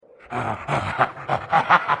You're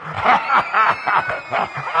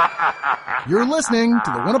listening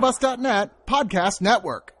to the oneofus.net podcast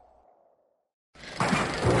network.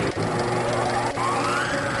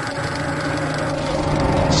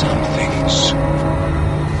 Something's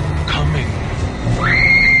coming.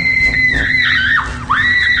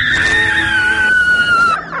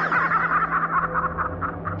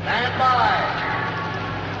 Stand by.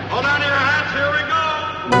 Hold on to your hats, here we go.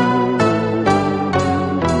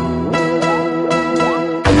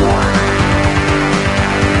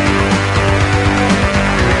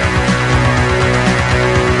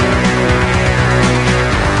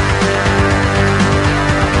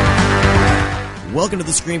 Welcome to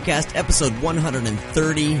the Screamcast, episode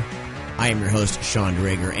 130. I am your host, Sean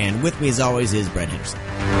Drager, and with me as always is Brett Henderson.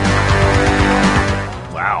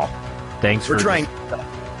 Wow. Thanks We're for trying.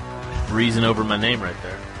 breezing over my name right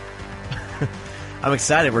there. I'm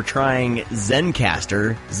excited. We're trying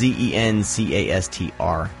Zencastr,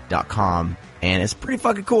 ZENCASTR.com, and it's pretty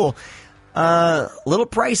fucking cool. A little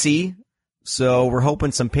pricey, so we're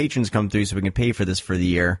hoping some patrons come through so we can pay for this for the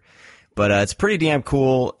year. But it's pretty damn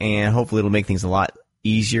cool, and hopefully it'll make things a lot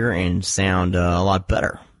easier and sound a lot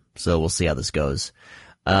better. So we'll see how this goes.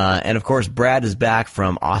 And of course, Brad is back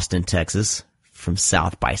from Austin, Texas, from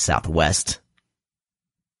South by Southwest.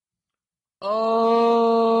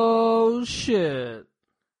 Oh, shit.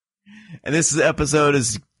 And this episode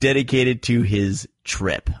is dedicated to his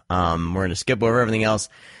trip. We're going to skip over everything else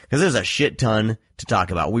because there's a shit ton to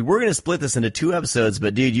talk about. We were going to split this into 2 episodes,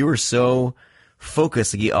 but dude, you were so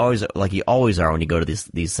focused like you always are when you go to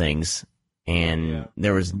these things. And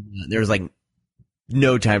there was like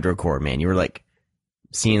no time to record, man. You were like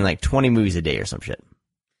seeing like 20 movies a day or some shit.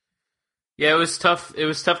 Yeah, it was tough. It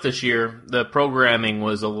was tough this year. The programming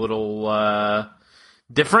was a little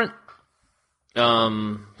different. A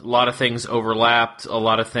lot of things overlapped, a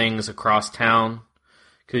lot of things across town.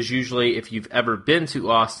 Because usually, if you've ever been to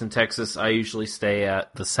Austin, Texas, I usually stay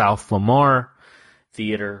at the South Lamar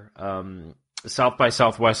Theater. South by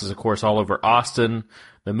Southwest is, of course, all over Austin.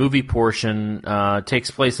 The movie portion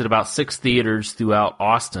takes place at about 6 theaters throughout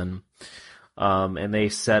Austin. And they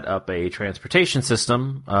set up a transportation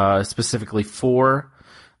system specifically for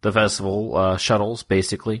the festival, shuttles,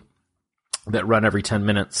 basically, that run every 10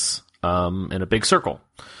 minutes in a big circle.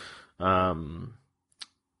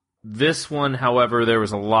 This one, however, there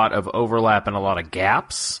was a lot of overlap and a lot of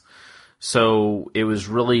gaps. So it was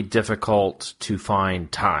really difficult to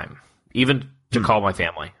find time, even to call my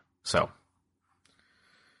family. So,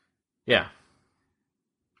 yeah.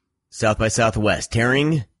 South by Southwest,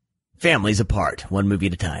 tearing families apart, one movie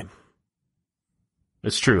at a time.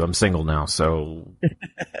 It's true. I'm single now, so.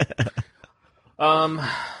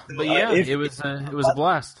 But yeah, it was a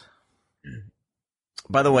blast.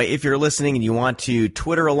 By the way, if you're listening and you want to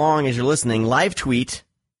Twitter along as you're listening, live tweet,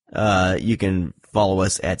 you can follow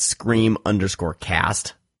us at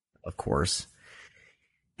Scream_cast, of course.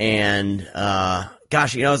 And,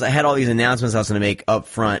 gosh, you know, I had all these announcements I was going to make up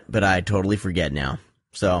front, but I totally forget now.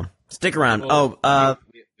 So, stick around. Well,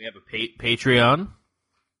 we have a Patreon.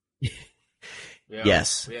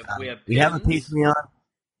 Yes. We have a Patreon.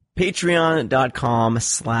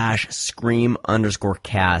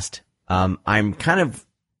 Patreon.com/Scream_cast. I'm kind of,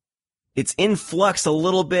 it's in flux a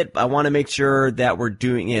little bit. I want to make sure that we're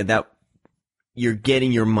doing, that you're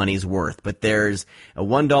getting your money's worth. But there's a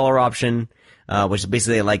 $1 option, which is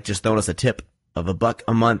basically like just throwing us a tip of $1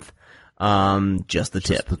 a month. Just the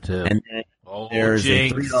tip. And then there's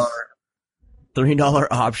a $3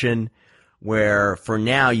 option where for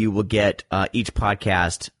now you will get each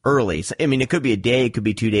podcast early. So, I mean, it could be a day, it could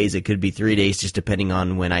be 2 days, it could be 3 days, just depending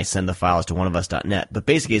on when I send the files to oneofus.net. But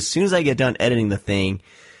basically, as soon as I get done editing the thing,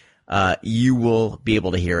 you will be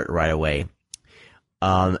able to hear it right away.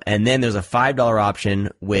 And then there's a $5 option,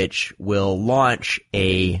 which will launch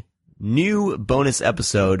a new bonus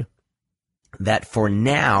episode that for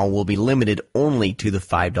now will be limited only to the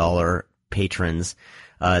 $5 patrons.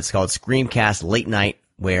 It's called Screamcast Late Night,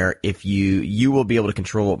 where if you will be able to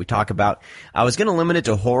control what we talk about. I was going to limit it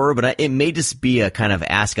to horror, but it may just be a kind of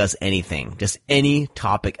ask us anything, just any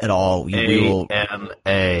topic at all. We will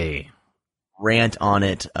rant on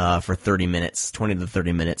it for 30 minutes, 20 to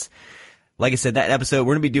 30 minutes. Like I said, that episode,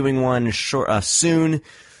 we're going to be doing one soon, as soon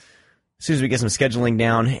as we get some scheduling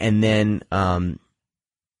down, and then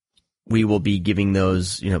we will be giving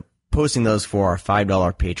those, posting those for our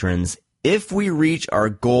 $5 patrons. If we reach our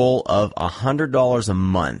goal of $100 a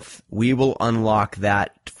month, we will unlock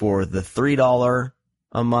that for the $3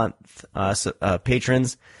 a month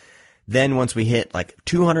patrons. Then once we hit like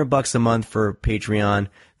 $200 a month for Patreon,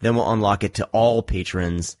 then we'll unlock it to all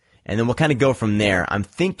patrons. and then we'll kind of go from there. I'm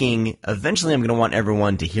thinking eventually I'm going to want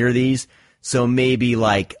everyone to hear these, so maybe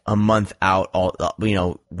like a month out,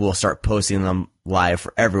 we'll start posting them live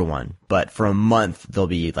for everyone. But for a month, they'll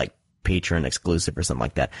be like Patreon exclusive or something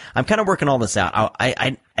like that. I'm kind of working all this out.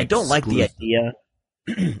 I don't like the idea.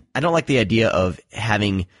 I don't like the idea of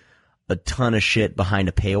having a ton of shit behind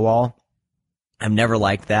a paywall. I've never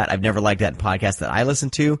liked that. I've never liked that in podcasts that I listen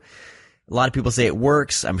to. A lot of people say it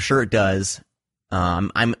works. I'm sure it does.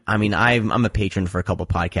 I'm a patron for a couple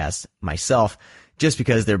podcasts myself, just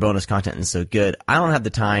because their bonus content is so good. I don't have the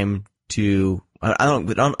time to. I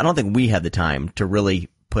don't think we have the time to really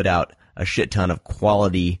put out a shit ton of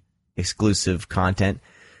quality exclusive content.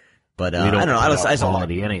 But I don't know. I just don't like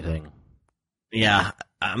anything. Yeah,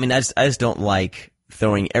 I mean, I just don't like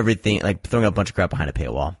throwing everything, like throwing a bunch of crap behind a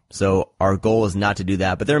paywall. So our goal is not to do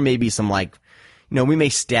that. But there may be some we may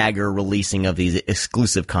stagger releasing of these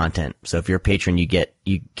exclusive content. So if you're a patron, you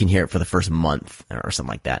can hear it for the first month or something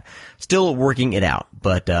like that. Still working it out,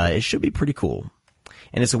 but it should be pretty cool.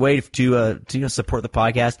 And it's a way to support the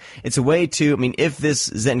podcast. It's a way to, if this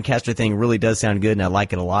Zencaster thing really does sound good and I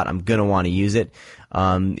like it a lot, I'm gonna want to use it.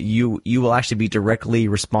 You will actually be directly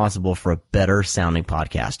responsible for a better sounding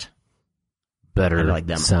podcast. Better like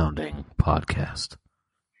them. Sounding podcast.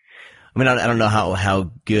 I don't know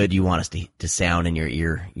how good you want us to sound in your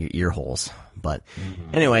ear holes, but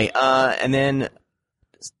anyway, and then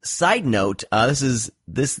side note,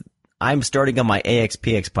 I'm starting on my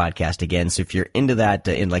AXPX podcast again. So if you're into that,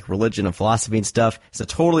 in like religion and philosophy and stuff, it's a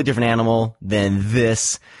totally different animal than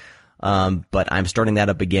this. But I'm starting that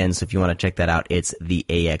up again. So if you want to check that out, it's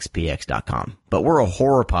theaxpx.com. But we're a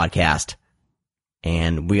horror podcast,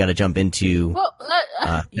 and we got to jump into. Well,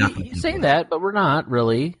 you say that, but we're not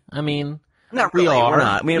really. Not really. We are. We're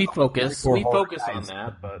not. We focus. We focus on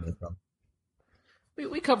that, but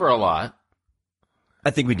we cover a lot. I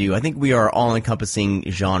think we do. I think we are all-encompassing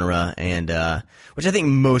genre, and which I think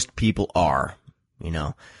most people are.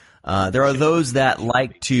 There are those that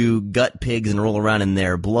like to gut pigs and roll around in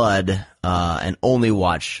their blood and only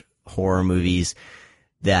watch horror movies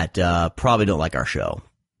that probably don't like our show.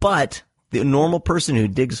 But the normal person who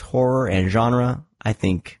digs horror and genre, I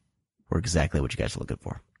think we're exactly what you guys are looking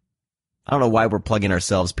for. I don't know why we're plugging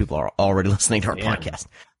ourselves. People are already listening to our podcast.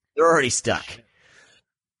 They're already stuck.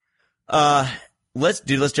 Let's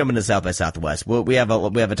jump into South by Southwest. We have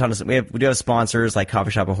a ton of, we do have sponsors like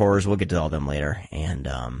Coffee Shop of Horrors. We'll get to all them later. And,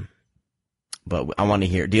 but I want to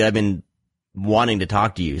hear, dude, I've been wanting to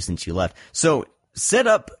talk to you since you left. So set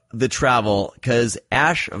up the travel, cause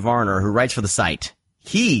Ash Varner, who writes for the site,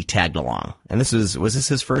 he tagged along. And was this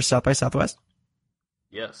his first South by Southwest?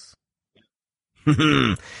 Yes.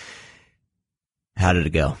 How did it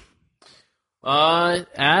go?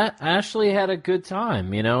 Ashley had a good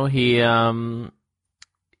time. He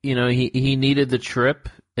needed the trip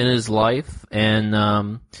in his life,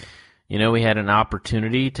 and we had an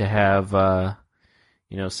opportunity to have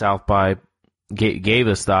South by gave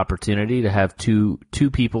us the opportunity to have two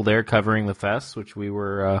people there covering the fest, which we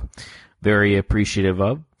were very appreciative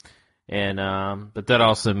of, and but that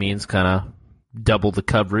also means kind of double the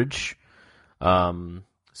coverage.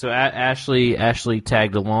 So Ashley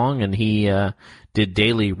tagged along, and he did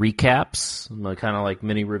daily recaps, kind of like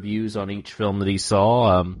mini reviews on each film that he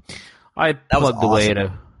saw. I plugged away at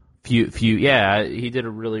a few. Yeah, he did a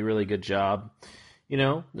really, really good job.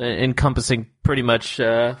 Encompassing pretty much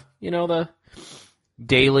the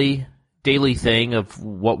daily thing of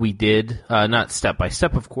what we did. Not step by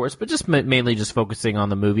step, of course, but just mainly just focusing on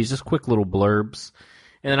the movies, just quick little blurbs.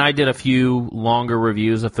 And then I did a few longer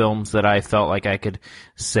reviews of films that I felt like I could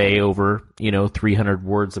say over, 300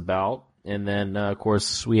 words about. And then, of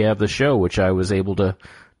course, we have the show, which I was able to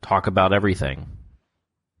talk about everything.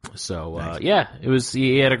 So,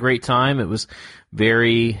 he had a great time. It was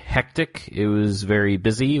very hectic. It was very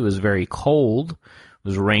busy. It was very cold. It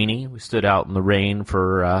was rainy. We stood out in the rain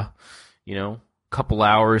for, couple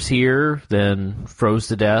hours here, then froze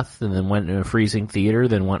to death, and then went to a freezing theater,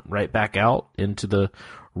 then went right back out into the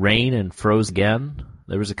rain and froze again.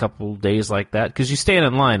 There was a couple days like that, because you stand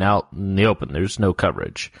in line out in the open. There's no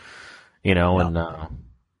coverage, and, I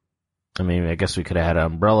guess we could have had an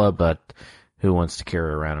umbrella, but who wants to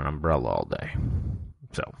carry around an umbrella all day?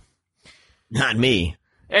 So. Not me.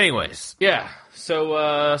 Anyways, yeah.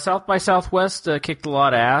 So, South by Southwest kicked a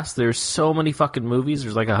lot of ass. There's so many fucking movies.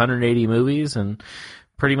 There's like 180 movies, and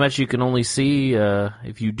pretty much you can only see,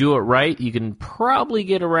 if you do it right, you can probably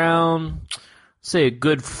get around, say, a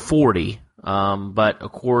good 40. But,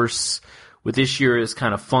 of course, with this year it's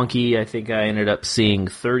kind of funky. I think I ended up seeing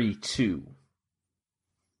 32.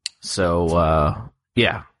 So,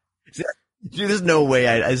 yeah. Dude, there's no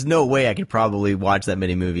way I could probably watch that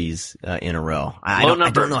many movies in a row. I don't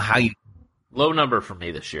know how you. Low number for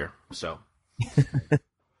me this year. So,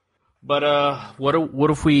 but what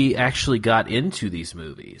if we actually got into these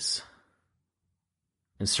movies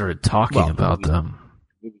and started talking about them?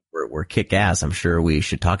 We're kick ass. I'm sure we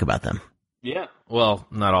should talk about them. Yeah. Well,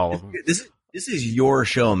 not all of them. This is your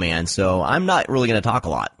show, man. So I'm not really going to talk a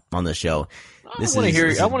lot on this show. I want to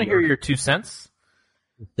hear your 2 cents.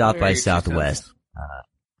 South by Southwest.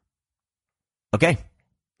 Okay.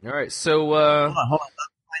 All right. So hold on.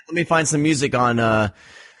 Let me find some music on. Let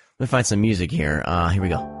me find some music here. Here we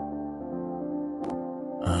go.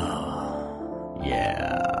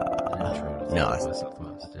 Yeah. No.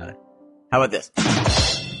 Southwest. Yeah. How about this?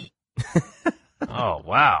 Oh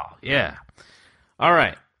wow. Yeah. All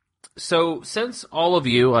right. So, since all of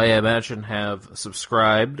you, I imagine, have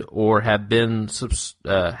subscribed or have been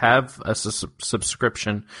have a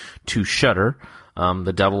subscription to Shudder,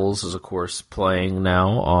 The Devils is of course playing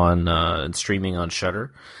now on and streaming on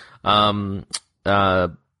Shudder.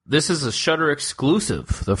 This is a Shudder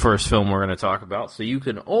exclusive, the first film we're going to talk about, so you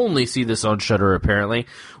can only see this on Shudder apparently,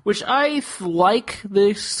 which I like the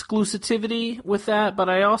exclusivity with that, but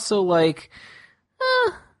I also like.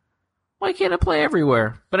 Why can't it play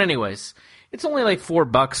everywhere? But anyways, it's only like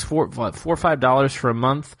 $4, $4 or $5 for a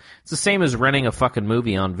month. It's the same as renting a fucking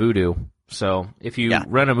movie on Vudu. So if you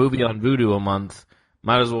rent a movie on Vudu a month,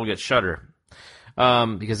 might as well get Shudder.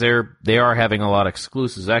 Because they are having a lot of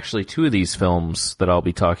exclusives. Actually, 2 of these films that I'll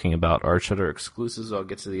be talking about are Shudder exclusives. I'll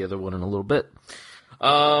get to the other one in a little bit.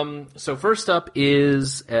 So first up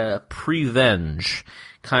is Prevenge,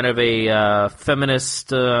 kind of a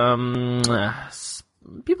feminist.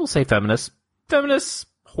 People say feminist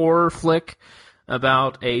horror flick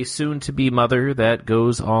about a soon-to-be mother that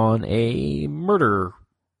goes on a murder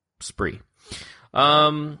spree.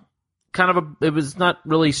 It was not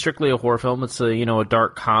really strictly a horror film. It's a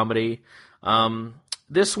dark comedy.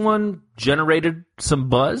 This one generated some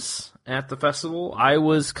buzz at the festival. I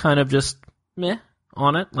was kind of just meh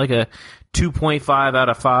on it, like a 2.5 out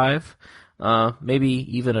of 5,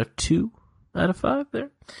 maybe even a 2 out of 5 there.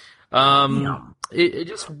 It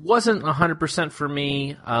just wasn't 100% for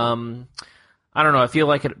me. I don't know. I feel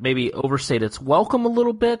like it maybe overstayed its welcome a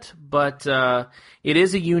little bit, but it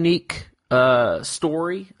is a unique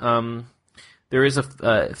story. There is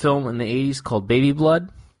a film in the 80s called Baby Blood,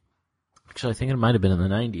 which I think it might have been in the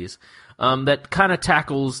 90s, that kind of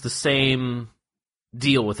tackles the same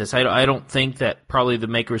deal with this. I don't think that probably the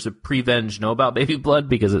makers of Prevenge know about Baby Blood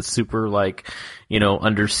because it's super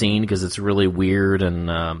underseen because it's really weird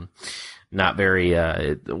and not very.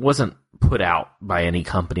 It wasn't put out by any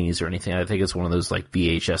companies or anything. I think it's one of those like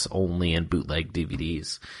VHS only and bootleg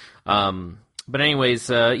DVDs. But anyways,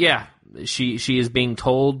 she is being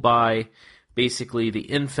told by basically the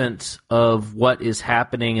infant of what is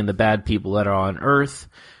happening and the bad people that are on Earth.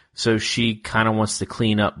 So she kind of wants to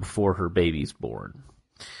clean up before her baby's born.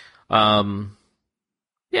 That's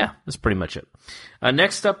pretty much it.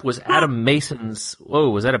 Next up was Adam Mason's. Whoa,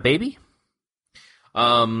 was that a baby?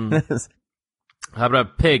 How about a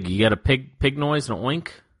pig? You got a pig noise and an oink?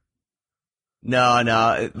 No.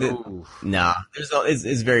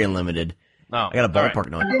 It's very limited. Oh, I got a ballpark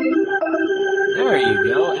noise. There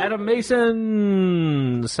you go. Adam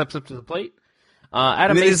Mason steps up to the plate.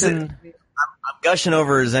 Adam Mason. I'm gushing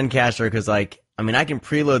over Zencaster because, I can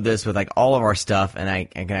preload this with all of our stuff, and I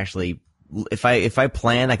can actually, if I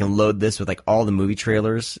plan, I can load this with all the movie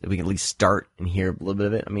trailers. If we can at least start and hear a little bit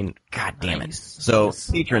of it. God damn it! So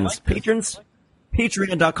patrons,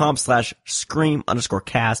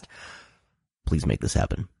 patreon.com/scream_cast. Please make this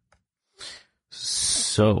happen.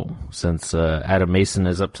 So, since Adam Mason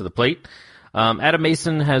is up to the plate, Adam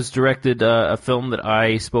Mason has directed a film that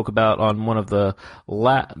I spoke about on one of the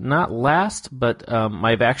not last, but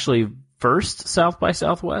I've actually first South by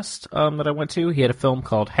Southwest that I went to. He had a film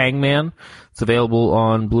called Hangman. It's available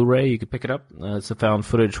on Blu-ray. You can pick it up. It's a found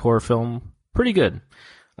footage horror film. Pretty good.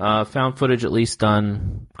 Found footage at least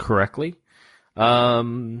done correctly.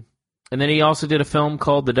 And then he also did a film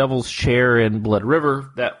called The Devil's Chair and Blood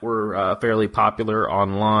River that were fairly popular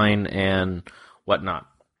online and whatnot.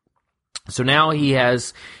 So now he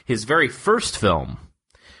has his very first film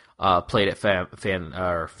played at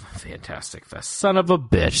Fantastic Fest. Son of a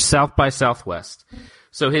bitch. South by Southwest.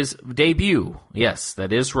 So his debut, yes,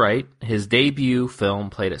 that is right. His debut film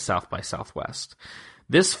played at South by Southwest.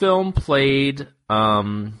 This film played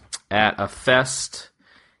at a fest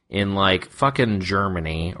in fucking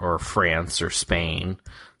Germany or France or Spain,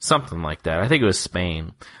 something like that. I think it was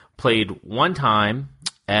Spain. Played one time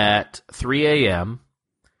at 3 a.m.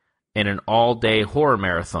 in an all-day horror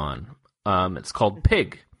marathon. It's called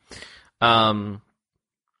Pig. And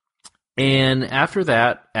after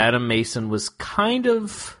that, Adam Mason was kind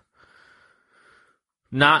of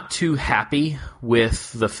not too happy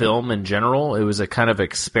with the film in general. It was a kind of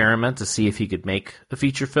experiment to see if he could make a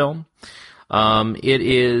feature film. It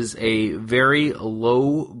is a very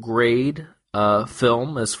low grade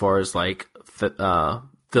film as far as like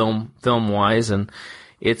film wise, and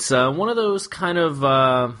it's one of those kind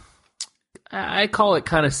of I call it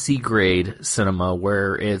kind of C grade cinema,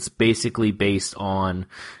 where it's basically based on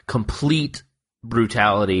complete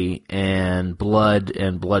brutality and blood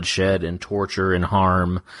and bloodshed and torture and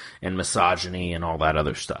harm and misogyny and all that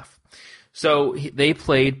other stuff. So they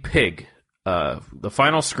played Pig, the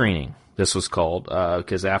final screening. This was called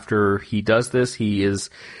because after he does this,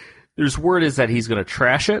 there's word is that he's going to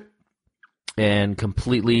trash it and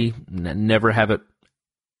completely never have it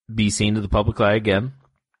be seen to the public eye again,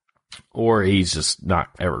 or he's just not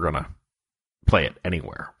ever going to play it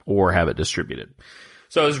anywhere or have it distributed.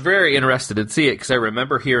 So I was very interested to see it because I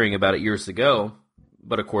remember hearing about it years ago,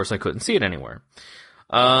 but of course I couldn't see it anywhere.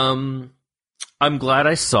 I'm glad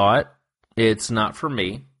I saw it. It's not for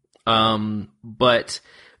me, but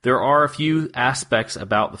there are a few aspects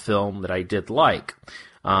about the film that I did like.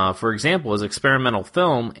 For example, as experimental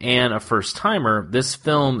film and a first-timer, this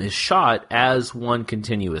film is shot as one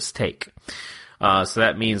continuous take. So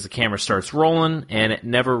that means the camera starts rolling, and it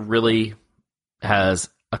never really has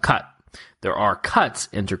a cut. There are cuts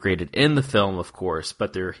integrated in the film, of course,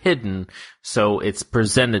 but they're hidden, so it's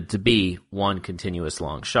presented to be one continuous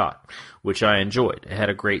long shot, which I enjoyed. It had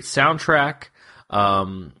a great soundtrack,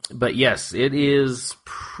 but yes, it is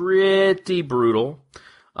pretty brutal.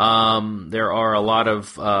 There are a lot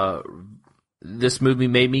of... this movie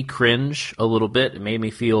made me cringe a little bit. It made me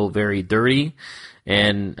feel very dirty,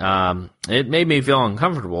 and it made me feel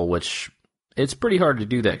uncomfortable, which it's pretty hard to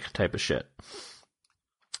do that type of shit.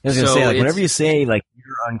 I was gonna say, like, whenever you say, like,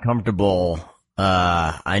 you're uncomfortable,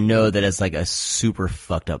 I know that it's, like, a super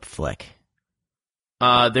fucked up flick.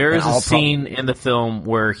 There is a scene in the film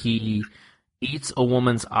where he eats a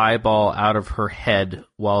woman's eyeball out of her head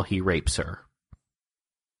while he rapes her.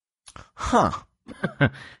 Huh.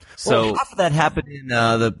 So well, half of that happened in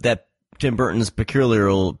that Tim Burton's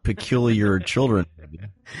Peculiar Children.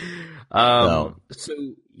 So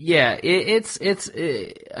yeah,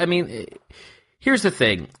 I mean, here's the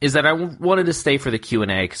thing, is that I wanted to stay for the Q&A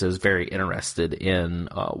because I was very interested in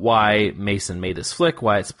why Mason made this flick,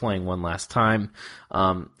 why it's playing one last time,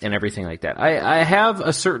 and everything like that. I have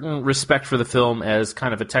a certain respect for the film as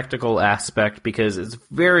kind of a technical aspect because it's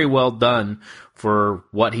very well done for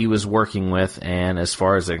what he was working with, and as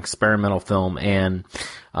far as an experimental film and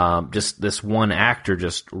just this one actor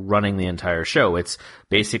just running the entire show. It's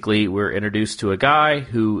basically, we're introduced to a guy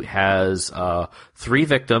who has 3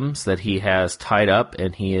 victims that he has tied up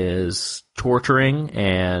and he is torturing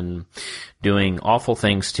and doing awful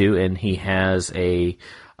things to, and he has a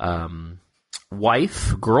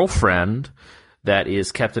girlfriend that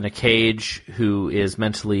is kept in a cage who is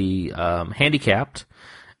mentally handicapped,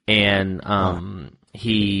 and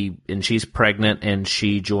she's pregnant and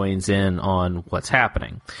she joins in on what's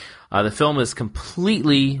happening. The film is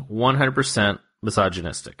completely 100%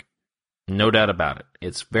 misogynistic. No doubt about it.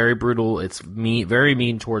 It's very brutal. It's very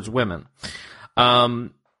mean towards women.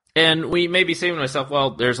 And we may be saying to myself,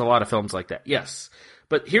 well, there's a lot of films like that. Yes.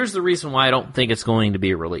 But here's the reason why I don't think it's going to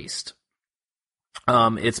be released.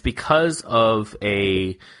 It's because of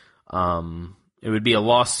it would be a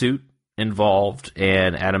lawsuit involved,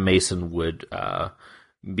 and Adam Mason would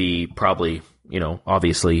be probably,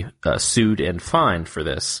 obviously sued and fined for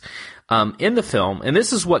this. In the film, and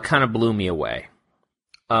this is what kind of blew me away.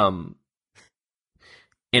 And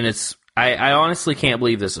I honestly can't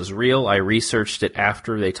believe this is real. I researched it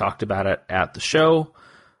after they talked about it at the show,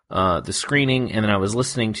 the screening, and then I was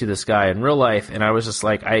listening to this guy in real life, and I was just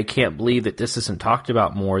like, I can't believe that this isn't talked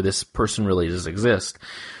about more. This person really does exist.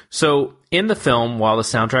 So in the film, while the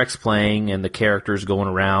soundtrack's playing and the characters going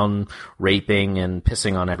around raping and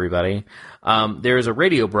pissing on everybody, there's a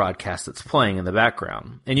radio broadcast that's playing in the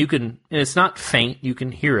background, and it's not faint. You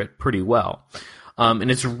can hear it pretty well.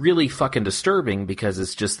 And it's really fucking disturbing because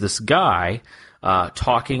it's just this guy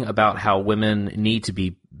talking about how women need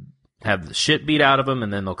to have the shit beat out of them,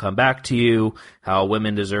 and then they'll come back to you, how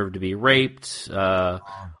women deserve to be raped,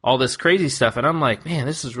 all this crazy stuff. And I'm like, man,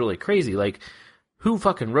 this is really crazy. Like, who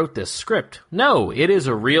fucking wrote this script? No, it is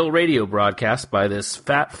a real radio broadcast by this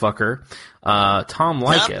fat fucker, Tom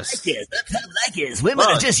Likas. Tom Likas. Women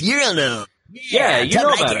are just yellow. Yeah, you know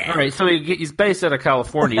about it. All right, so he's based out of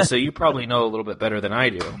California, so you probably know a little bit better than I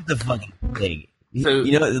do. The fucking thing. So, a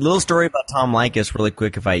little story about Tom Likas, really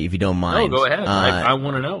quick, if you don't mind. Oh, go ahead. I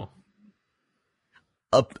want to know.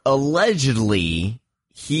 Allegedly,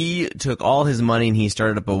 he took all his money and he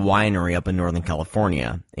started up a winery up in Northern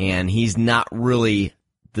California. And he's not really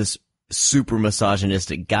this super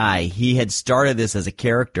misogynistic guy. He had started this as a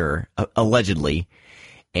character, allegedly,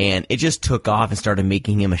 and it just took off and started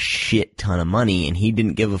making him a shit ton of money, and he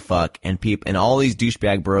didn't give a fuck. And all these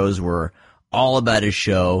douchebag bros were all about his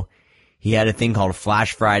show. He had a thing called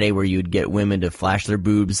Flash Friday where you'd get women to flash their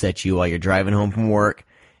boobs at you while you're driving home from work,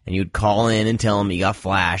 and you'd call in and tell them you got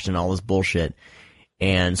flashed and all this bullshit.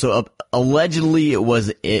 And so allegedly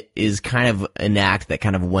it is kind of an act that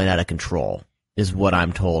kind of went out of control, is what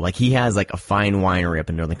I'm told. Like, he has like a fine winery up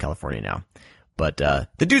in Northern California now. But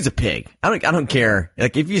the dude's a pig. I don't care.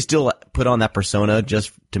 Like, if you still put on that persona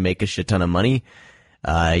just to make a shit ton of money,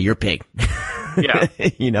 you're a pig. Yeah.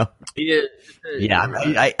 Yeah.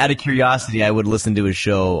 I out of curiosity, I would listen to his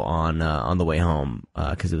show on the way home,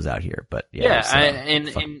 cause it was out here. But yeah.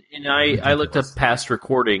 I looked up past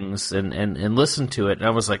recordings and listened to it, and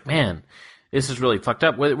I was like, man, this is really fucked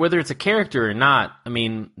up. Whether it's a character or not, I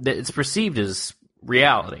mean, it's perceived as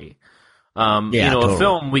reality. Totally. A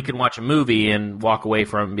film, we can watch a movie and walk away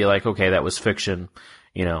from it and be like, okay, that was fiction,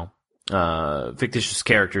 fictitious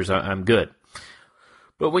characters, I'm good.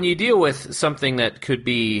 But when you deal with something that could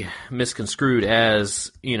be misconstrued as,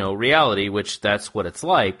 reality, which that's what it's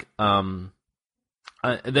like, that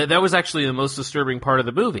was actually the most disturbing part of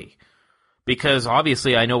the movie. Because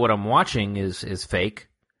obviously I know what I'm watching is fake,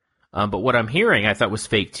 but what I'm hearing I thought was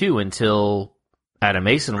fake too, until Adam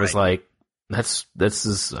Mason was like, this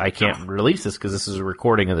is I can't release this because this is a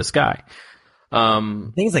recording of this guy.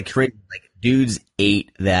 Things like dudes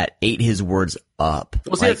ate his words up.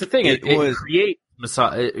 Well, see, that's the thing. It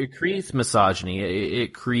creates misogyny.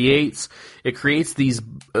 It creates rape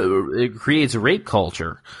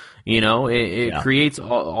culture. It creates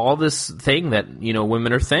all this thing that,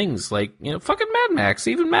 women are things. Like, fucking Mad Max.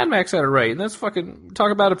 Even Mad Max had it right. And that's fucking,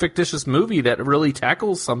 talk about a fictitious movie that really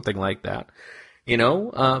tackles something like that.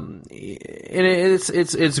 And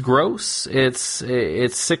it's gross. It's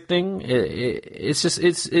sickening. It's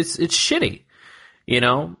shitty.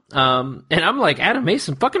 And I'm like, Adam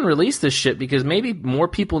Mason, fucking release this shit, because maybe more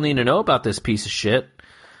people need to know about this piece of shit.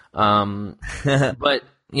 But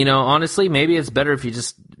honestly, maybe it's better if you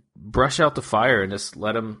just brush out the fire and just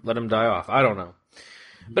let him die off. I don't know.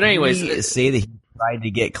 But anyways, did he say that he tried to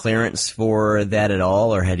get clearance for that at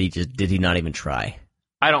all, or did he not even try?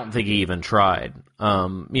 I don't think he even tried.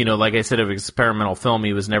 Like I said, of experimental film,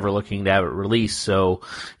 he was never looking to have it released. So,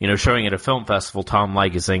 showing at a film festival, Tom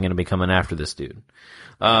Likas ain't going to be coming after this dude.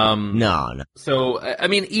 No. So, I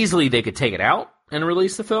mean, easily they could take it out and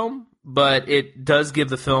release the film, but it does give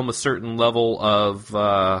the film a certain level of,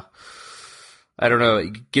 I don't know,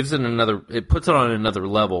 it puts it on another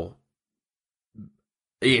level.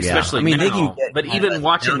 Especially now. But even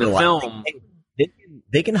watching the film,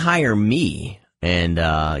 they can hire me. And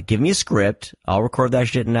give me a script. I'll record that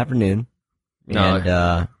shit in the afternoon.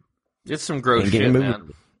 It's some gross shit, man.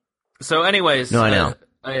 So anyways, I know.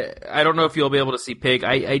 I don't know if you'll be able to see Pig.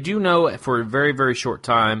 I do know for a very, very short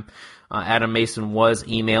time, Adam Mason was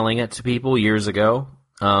emailing it to people years ago,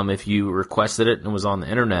 if you requested it and it was on the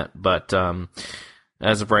internet. But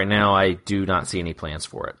as of right now, I do not see any plans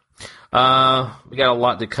for it. We got a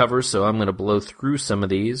lot to cover, so I'm going to blow through some of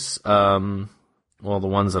these. Well, the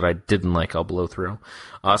ones that I didn't like, I'll blow through.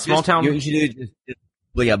 Small Town. You should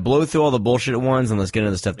blow through all the bullshit ones, and let's get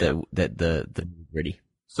into the stuff that the gritty.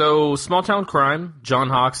 So, Small Town Crime. John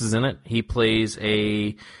Hawkes is in it. He plays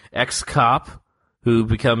a ex-cop who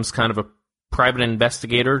becomes kind of a private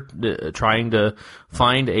investigator, trying to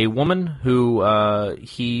find a woman who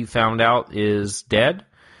he found out is dead.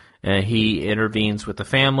 He intervenes with the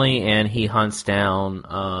family, and he hunts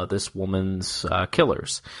down this woman's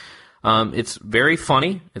killers. It's very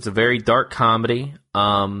funny. It's a very dark comedy.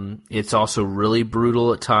 It's also really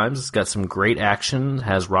brutal at times. It's got some great action. It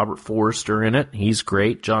has Robert Forster in it. He's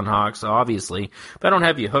great. John Hawkes, obviously. If I don't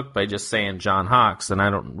have you hooked by just saying John Hawkes, then I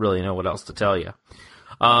don't really know what else to tell you.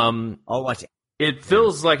 I'll watch it. It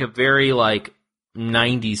feels like a very,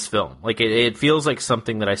 90s film. It feels like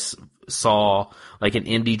something that I saw, like an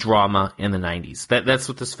indie drama in the 90s. That's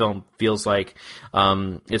what this film feels like.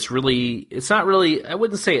 It's not really, I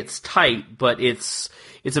wouldn't say it's tight, but it's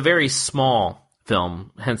a very small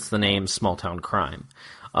film, hence the name Small Town Crime.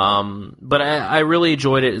 But I really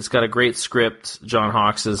enjoyed it. It's got a great script. John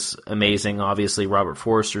Hawkes is amazing. Obviously, Robert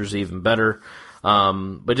Forster's even better.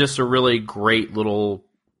 But just a really great little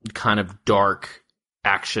kind of dark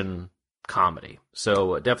action comedy.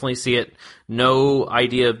 So definitely see it. No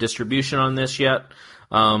idea of distribution on this yet,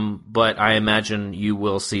 but I imagine you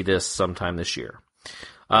will see this sometime this year.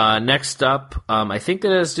 Next up, I think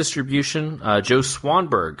that as distribution, Joe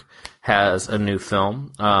Swanberg has a new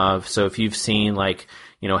film. So if you've seen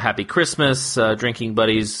Happy Christmas, Drinking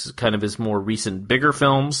Buddies, kind of his more recent bigger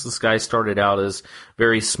films, this guy started out as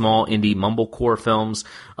very small indie mumblecore films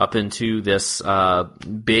up into this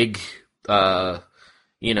big,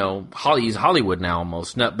 he's Hollywood now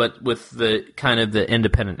almost, but with the kind of the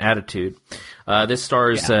independent attitude. This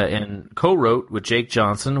stars and co-wrote with Jake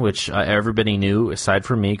Johnson, which everybody knew aside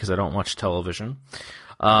from me because I don't watch television.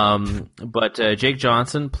 But Jake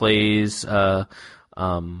Johnson plays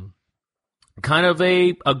kind of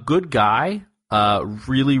a good guy,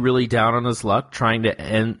 really, really down on his luck, trying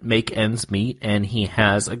to make ends meet, and he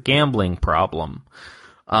has a gambling problem,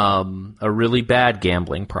 a really bad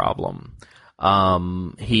gambling problem.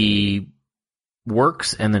 He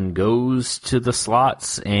works and then goes to the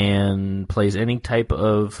slots and plays any type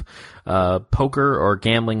of poker or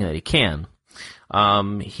gambling that he can.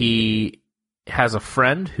 He has a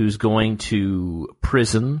friend who's going to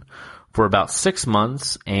prison for about 6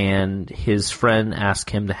 months, and his friend asked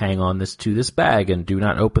him to hang on to this bag and do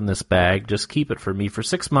not open this bag. Just keep it for me for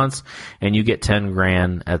 6 months, and you get 10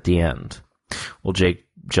 grand at the end. Well, Jake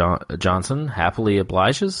Johnson happily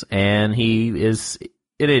obliges, and he is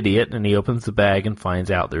an idiot, and he opens the bag and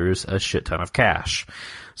finds out there's a shit ton of cash.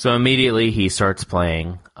 So immediately he starts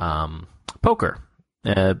playing poker.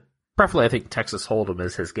 Preferably, I think Texas Hold'em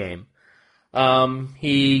is his game.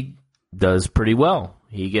 He does pretty well.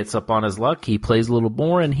 He gets up on his luck, he plays a little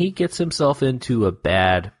more, and he gets himself into a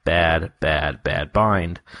bad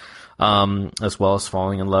bind, as well as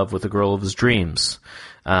falling in love with the girl of his dreams,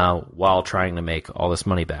 while trying to make all this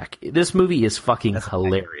money back. This movie is fucking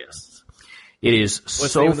hilarious. It is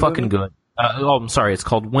so fucking good. I'm sorry, it's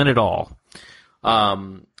called Win It All.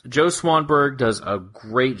 Joe Swanberg does a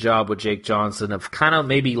great job with Jake Johnson of kind of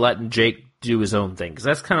maybe letting Jake do his own thing, because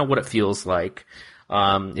that's kind of what it feels like.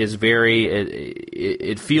 It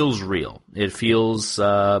feels real. It feels,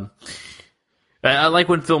 I like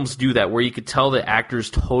when films do that, where you could tell the actor's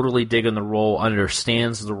totally digging the role,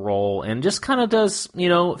 understands the role, and just kind of does,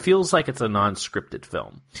 it feels like it's a non-scripted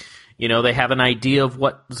film. They have an idea of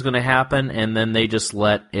what's going to happen, and then they just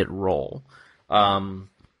let it roll.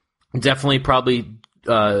 Definitely probably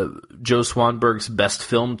Joe Swanberg's best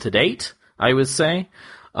film to date, I would say,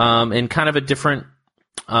 and kind of a different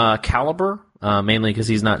caliber, mainly because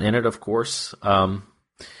he's not in it, of course.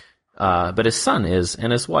 But his son is,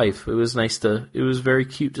 and his wife. It was very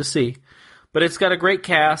cute to see. But it's got a great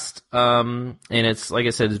cast, and it's, like I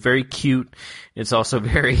said, it's very cute. It's also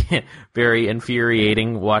very, very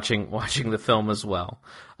infuriating watching the film as well.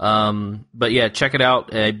 But yeah, check it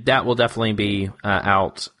out. That will definitely be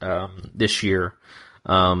out this year.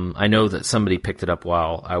 I know that somebody picked it up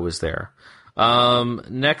while I was there.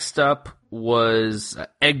 Next up was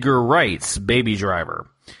Edgar Wright's Baby Driver.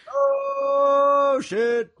 Oh,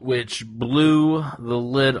 shit. Which blew the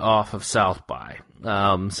lid off of South by.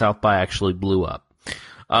 South by actually blew up.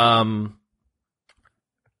 I'll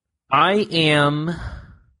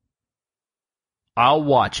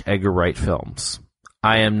watch Edgar Wright films.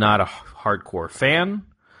 I am not a hardcore fan.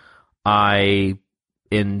 I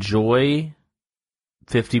enjoy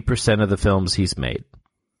 50% of the films he's made.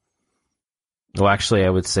 Well, actually, I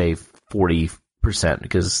would say 40%,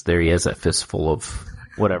 because there he is, that fistful of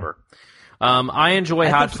whatever. I enjoy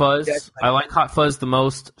Hot Fuzz. I like Hot Fuzz the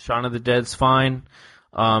most. Shaun of the Dead's fine.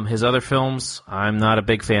 His other films, I'm not a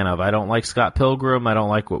big fan of. I don't like Scott Pilgrim. I don't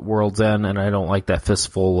like What World's End, and I don't like that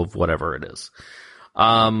fistful of whatever it is.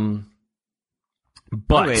 But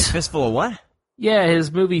wait, fistful of what? Yeah,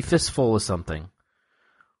 his movie Fistful of something,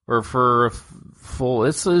 or for a full.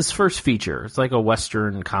 It's his first feature. It's like a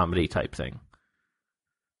Western comedy type thing.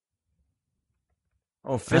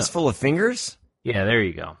 Oh, Fistful of Fingers? Yeah, there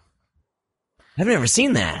you go. I've never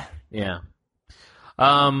seen that. Yeah.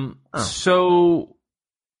 So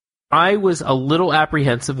I was a little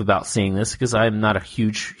apprehensive about seeing this because I'm not a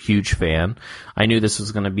huge fan. I knew this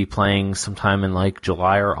was going to be playing sometime in like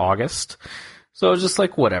July or August. So I was just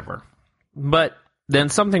like, whatever. But then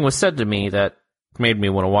something was said to me that made me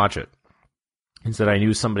want to watch it. And said I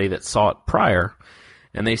knew somebody that saw it prior.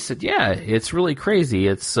 And they said, yeah, it's really crazy.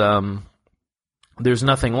 It's, there's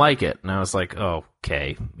nothing like it. And I was like, oh,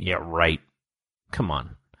 okay, yeah, right. Come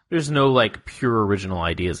on. There's no, like, pure original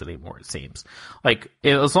ideas anymore, it seems. Like,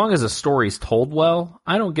 as long as a story's told well,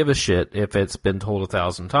 I don't give a shit if it's been told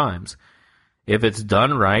 1,000 times. If it's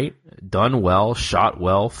done right, done well, shot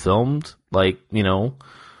well, filmed, like,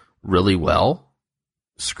 really well,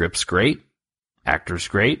 Script's great, actors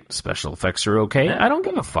great, special effects are okay. I don't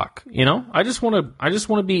give a fuck. You know, I just want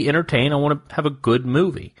to be entertained. I want to have a good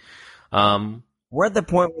movie. We're at the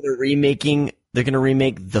point where they're going to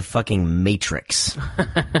remake the fucking Matrix.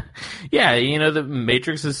 Yeah, you know, the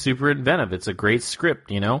Matrix is super inventive. It's a great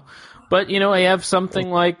script, you know. But, you know, I have something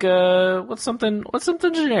like, what's something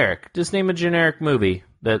generic? Just name a generic movie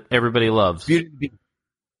that everybody loves. Beauty and the Beast.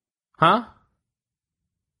 Huh?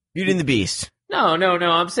 Beauty and the Beast. No.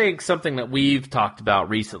 I'm saying something that we've talked about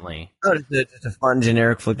recently. Oh, just a fun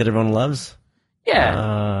generic flick that everyone loves?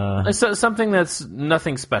 Yeah. Something that's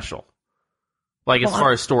nothing special. Like, as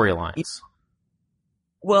far as storylines.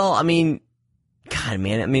 Well, I mean, God,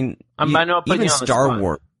 man, I mean, I know I'm putting even you on the Star spot.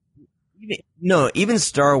 Wars. Even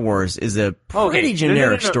Star Wars is a pretty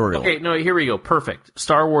generic storyline. Okay, no, here we go. Perfect.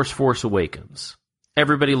 Star Wars Force Awakens.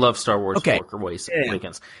 Everybody loves Star Wars Force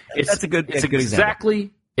Awakens. That's a good example.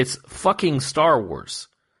 Exactly. It's fucking Star Wars.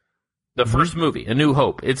 The first movie, A New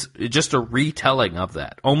Hope. It's just a retelling of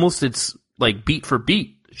that. Almost it's like beat for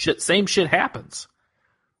beat. Same shit happens.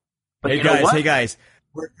 But hey guys,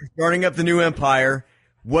 we're starting up the new empire.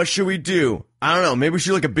 What should we do? I don't know. Maybe we should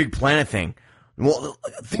do like a big planet thing. Well,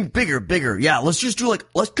 think bigger. Yeah, let's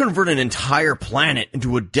convert an entire planet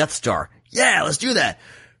into a Death Star. Yeah, let's do that.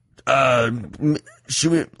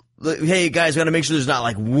 Should we? Hey guys, we gotta make sure there's not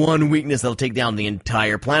like one weakness that'll take down the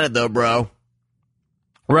entire planet, though, bro.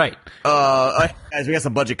 Right. Guys, we got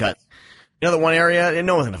some budget cuts. You know, the one area,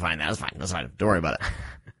 no one's gonna find that. That's fine. Don't worry about it.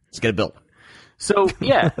 Let's get it built. So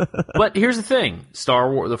yeah, but here's the thing: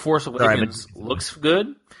 Star Wars: The Force Awakens looks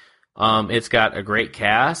good. It's got a great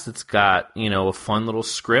cast. It's got, you know, a fun little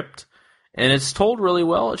script, and it's told really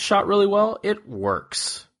well. It's shot really well. It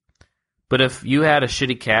works. But if you had a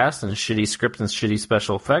shitty cast and a shitty script and shitty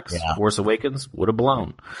special effects, Force Awakens would have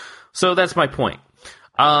blown. So that's my point.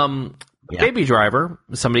 Baby Driver,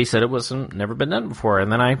 somebody said it wasn't never been done before,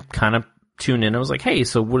 and then I kind of tuned in and was like, hey,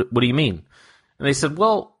 so what do you mean? And they said,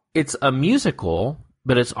 well, it's a musical,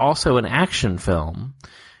 but it's also an action film,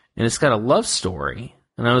 and it's got a love story.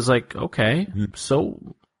 And I was like, okay,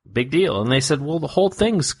 so big deal. And they said, well, the whole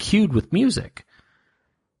thing's cued with music.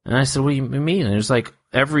 And I said, what do you mean? And there's like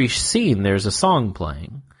every scene, there's a song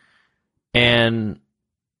playing. And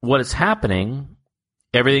what is happening,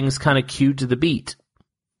 everything's kind of cued to the beat.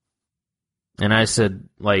 And I said,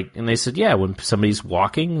 and they said, yeah, when somebody's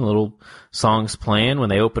walking, little songs playing. When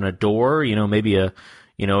they open a door, you know, maybe a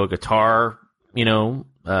guitar, you know,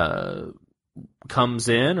 comes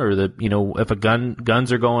in, or if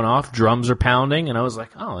guns are going off, drums are pounding. And I was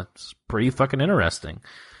like, oh, it's pretty fucking interesting.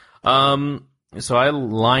 So I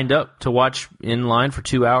lined up to watch in line for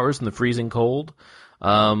 2 hours in the freezing cold,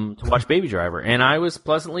 to watch Baby Driver. And I was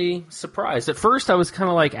pleasantly surprised. At first I was kind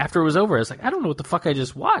of like, after it was over, I was like, I don't know what the fuck I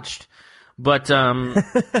just watched. But,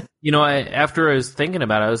 you know, after I was thinking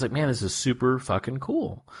about it, I was like, man, this is super fucking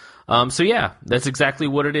cool. So yeah, that's exactly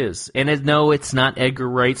what it is. And no, it's not Edgar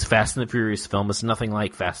Wright's Fast and the Furious film. It's nothing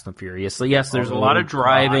like Fast and the Furious. So yes, there's a lot of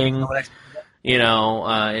driving, you know,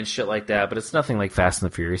 and shit like that, but it's nothing like Fast and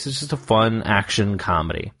the Furious. It's just a fun action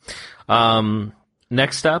comedy.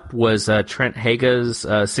 Next up was Trent Hage's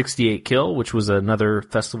 68 Kill, which was another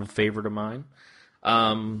festival favorite of mine.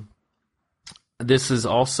 This is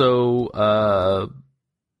also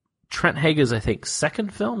Trent Hage's, I think,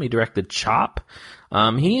 second film. He directed Chop.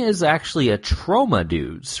 He is actually a trauma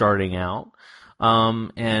dude starting out,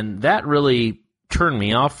 and that really turned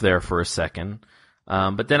me off there for a second.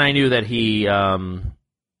 But then I knew that he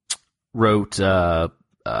wrote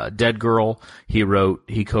Dead Girl.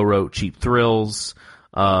 He co-wrote Cheap Thrills.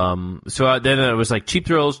 So then it was like Cheap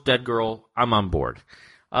Thrills, Dead Girl. I'm on board.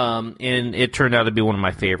 And it turned out to be one of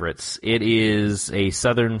my favorites. It is a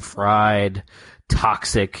Southern fried,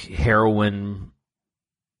 toxic, heroin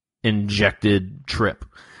injected trip.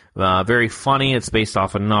 Very funny. It's based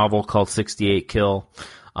off a novel called 68 Kill.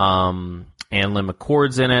 And Lynn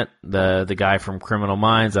McCord's in it. The guy from Criminal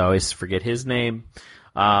Minds. I always forget his name.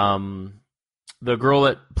 The girl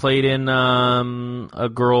that played in A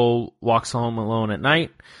Girl Walks Home Alone at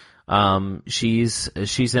Night. She's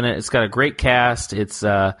in it. It's got a great cast. It's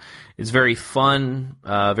very fun,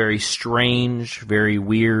 very strange, very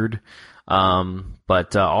weird,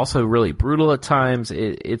 but also really brutal at times.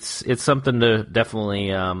 It's something to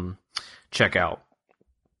definitely check out.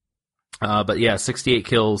 But yeah, 68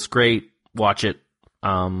 Kills, great. Watch it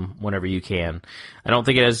whenever you can. I don't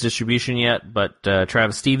think it has distribution yet, but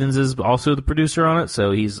Travis Stevens is also the producer on it,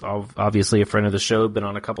 so he's obviously a friend of the show, been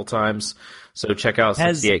on a couple times. So check out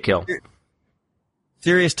 68 Kill.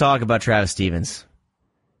 Serious talk about Travis Stevens.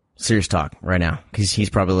 Serious talk right now, because he's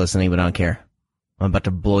probably listening, but I don't care. I'm about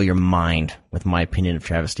to blow your mind with my opinion of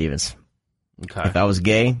Travis Stevens. Okay. If I was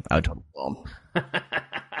gay, I would totally blow him.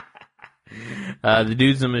 The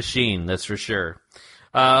dude's a machine, that's for sure.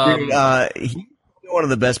 He's one of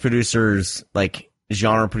the best producers, like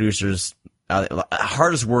genre producers,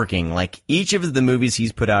 hardest working. Like each of the movies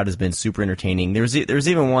he's put out has been super entertaining. There's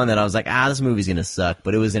even one that I was like, this movie's gonna suck,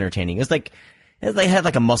 but it was entertaining. It was like they had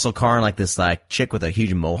like a muscle car and like this like chick with a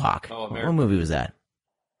huge mohawk. What movie was that?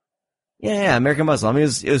 Yeah, American Muscle. I mean,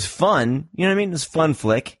 it was fun. You know what I mean? It was a fun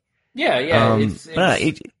flick. Yeah.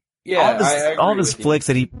 All of his flicks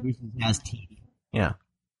that he produces has teeth. Yeah.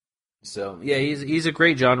 So yeah, he's a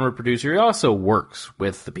great genre producer. He also works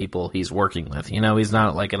with the people he's working with. You know, he's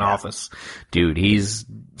not like an office dude. He's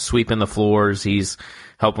sweeping the floors. He's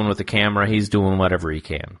helping with the camera. He's doing whatever he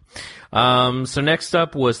can. So next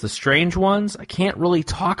up was The Strange Ones. I can't really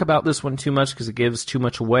talk about this one too much because it gives too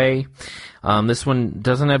much away. This one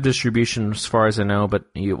doesn't have distribution as far as I know, but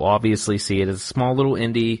you obviously see it. It's a small little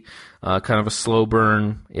indie, kind of a slow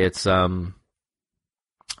burn. It's about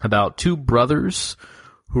two brothers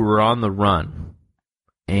who are on the run,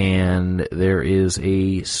 and there is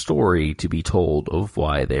a story to be told of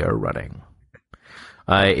why they are running.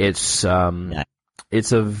 It's a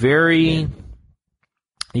very,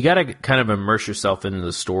 you got to kind of immerse yourself into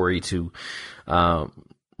the story to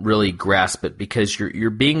really grasp it, because you're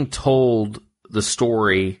being told the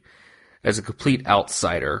story as a complete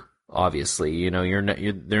outsider. Obviously, you know,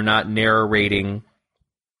 they're not narrating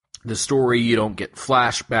the story. You don't get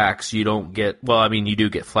flashbacks. You don't get, well, I mean, you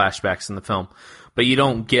do get flashbacks in the film, but you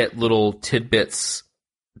don't get little tidbits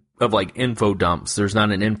of like info dumps. There's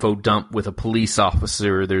not an info dump with a police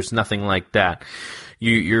officer. There's nothing like that.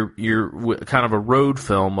 You're kind of a road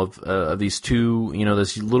film of these two, you know,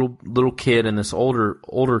 this little kid and this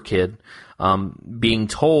older kid, being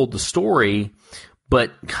told the story,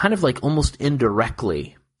 but kind of like almost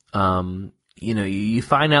indirectly. You know, you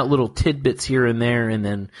find out little tidbits here and there, and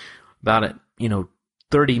then about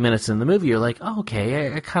 30 minutes in the movie, you're like, oh,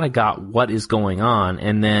 okay, I kind of got what is going on,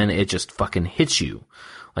 and then it just fucking hits you,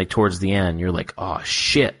 like towards the end. You're like, oh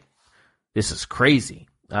shit, this is crazy.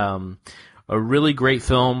 A really great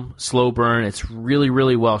film, slow burn. It's really,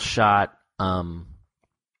 really well shot.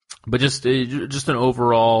 But just an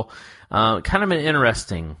overall, kind of an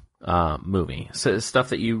interesting movie. So stuff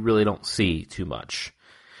that you really don't see too much.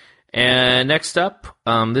 And next up,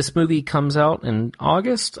 this movie comes out in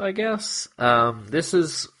August, I guess. This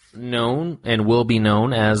is known and will be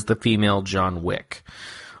known as the female John Wick.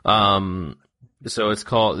 So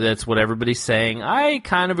that's what everybody's saying. I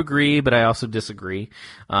kind of agree, but I also disagree.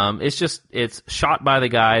 It's shot by the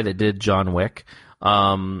guy that did John Wick.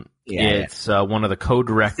 It's one of the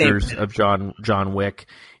co-directors of John Wick.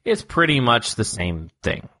 It's pretty much the same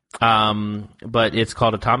thing. But it's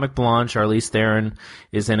called Atomic Blonde. Charlize Theron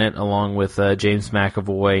is in it along with James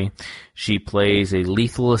McAvoy. She plays a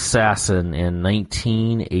lethal assassin in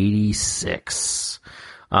 1986.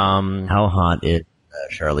 How hot is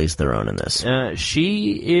Charlize Theron in this?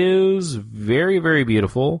 She is very, very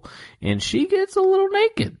beautiful, and she gets a little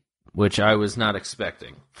naked, which I was not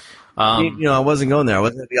expecting. I wasn't going there. I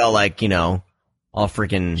wasn't going to be all like, all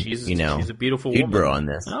freaking, she's a beautiful dude woman. Bro on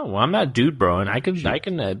this. No, I'm not dude bro, and I can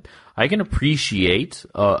appreciate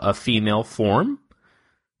a female form,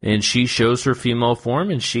 and she shows her female form,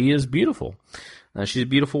 and she is beautiful. She's a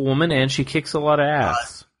beautiful woman, and she kicks a lot of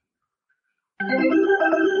ass.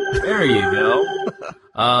 There you go.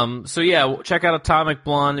 So yeah, check out Atomic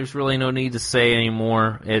Blonde. There's really no need to say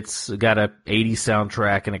anymore. It's got a 80s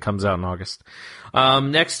soundtrack, and it comes out in August.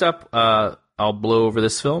 Next up, I'll blow over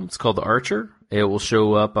this film. It's called The Archer. It will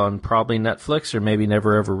show up on probably Netflix or maybe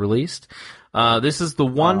never ever released. This is the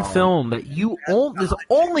one film that this is the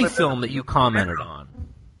only film that you commented on.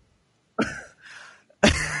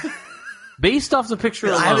 Based off the picture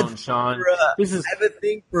alone, Sean, I have a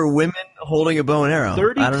thing for women holding a bow and arrow.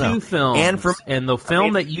 32 films, and the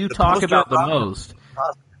film that you talk about the most.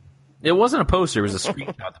 It wasn't a poster; it was a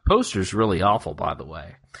screenshot. The poster's really awful, by the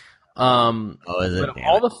way. Is it? But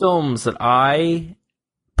all the films that I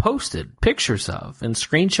posted pictures of and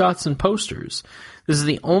screenshots and posters, this is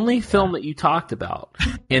the only film that you talked about,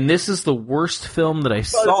 and this is the worst film that I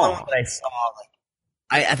saw.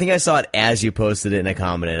 I think I saw it as you posted it and I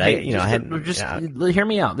commented. Hear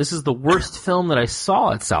me out. This is the worst film that I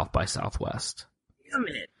saw at South by Southwest. Damn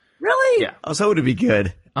it! Really? Yeah. I was hoping it'd be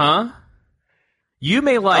good. Huh? You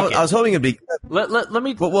may like it. I was hoping it'd be good.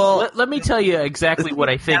 Let me tell you exactly what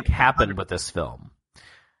I think happened with this film.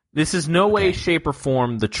 This is no way, shape, or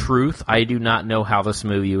form the truth. I do not know how this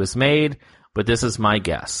movie was made, but this is my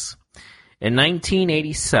guess. In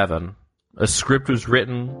 1987, a script was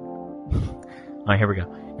written All right, here we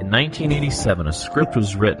go. In 1987, a script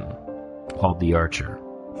was written called The Archer.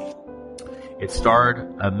 It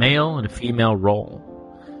starred a male and a female role.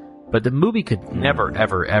 But the movie could never,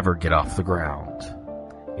 ever, ever get off the ground.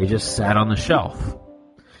 It just sat on the shelf.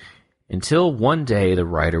 Until one day the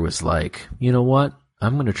writer was like, you know what?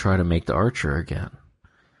 I'm going to try to make The Archer again.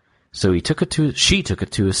 So she took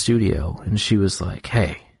it to a studio, and she was like,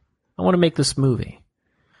 hey, I want to make this movie.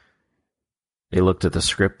 They looked at the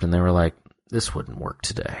script, and they were like, this wouldn't work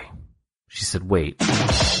today. She said, wait,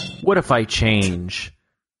 what if I change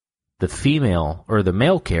the female or the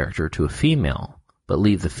male character to a female, but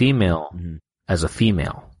leave the female as a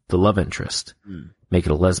female, the love interest, make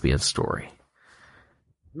it a lesbian story?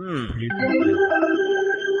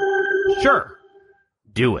 Sure,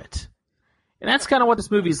 do it. And that's kind of what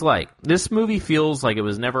this movie's like. This movie feels like it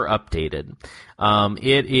was never updated.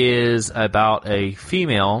 It is about a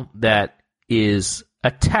female that is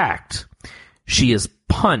attacked. She is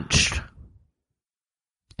punched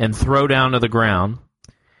and thrown down to the ground,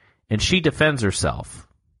 and she defends herself.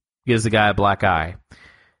 Gives the guy a black eye.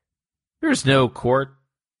 There's no court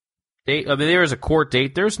date. I mean, there is a court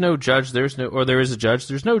date. There's no judge. There is a judge.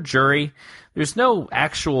 There's no jury. There's no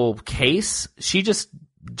actual case.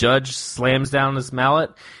 Judge slams down his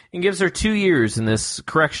mallet and gives her 2 years in this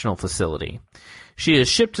correctional facility. She is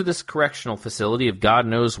shipped to this correctional facility of God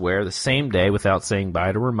knows where the same day without saying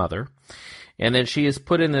bye to her mother. And then she is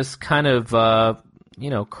put in this kind of,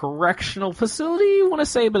 correctional facility, you want to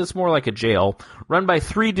say, but it's more like a jail, run by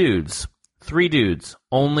 3 dudes. 3 dudes.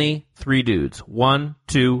 Only 3 dudes. 1,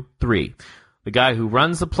 2, 3. The guy who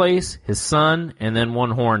runs the place, his son, and then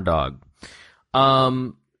one horn dog.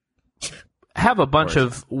 Have a bunch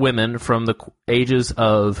of women from the ages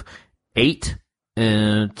of 8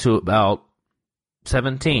 to about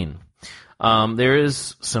 17. There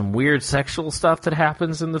is some weird sexual stuff that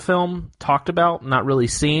happens in the film, talked about, not really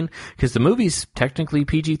seen, because the movie's technically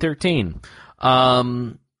PG-13.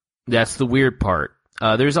 That's the weird part.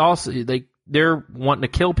 There's also, they're wanting to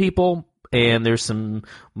kill people, and there's some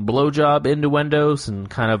blowjob innuendos and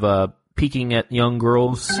kind of peeking at young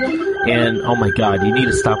girls. And oh my God, you need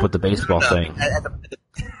to stop with the baseball thing.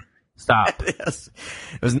 Stop. Yes.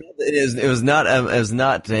 It was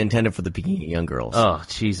not intended for the peeking young girls. Oh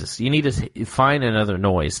Jesus! You need to find another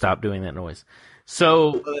noise. Stop doing that noise.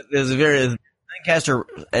 So there's Lancaster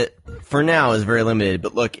for now is very limited.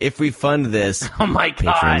 But look, if we fund this, oh my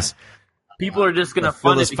God, patrons, people are just gonna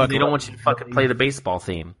fund it because they don't want you to fucking play the baseball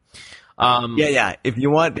theme. Yeah. If you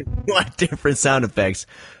want different sound effects,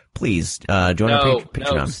 please join our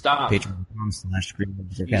Patreon. No, stop.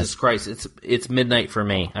 Patreon.com/SxSw. Jesus Christ, it's midnight for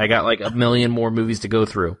me. I got like 1 million more movies to go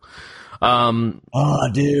through. Oh,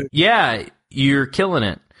 dude. Yeah, you're killing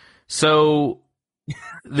it. So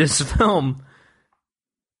this film,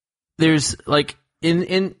 there's like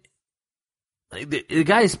the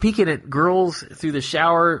guy's peeking at girls through the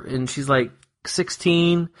shower, and she's like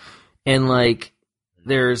 16, and like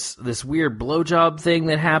there's this weird blowjob thing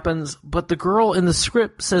that happens, but the girl in the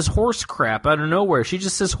script says horse crap out of nowhere. She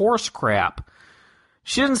just says horse crap.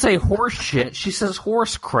 She doesn't say horse shit. She says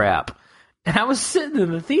horse crap. And I was sitting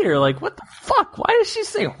in the theater like, what the fuck? Why does she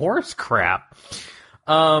say horse crap?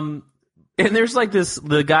 And there's like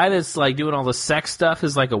the guy that's like doing all the sex stuff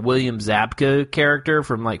is like a William Zabka character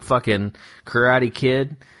from like fucking Karate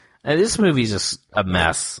Kid. And this movie's just a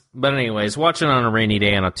mess. But anyways, watch it on a rainy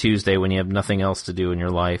day on a Tuesday when you have nothing else to do in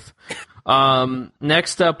your life.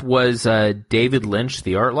 Next up was David Lynch,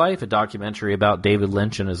 The Art Life, a documentary about David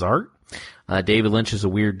Lynch and his art. David Lynch is a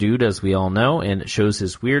weird dude, as we all know, and it shows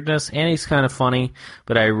his weirdness, and he's kind of funny,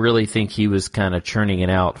 but I really think he was kind of churning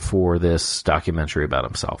it out for this documentary about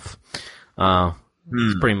himself. That's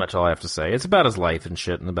pretty much all I have to say. It's about his life and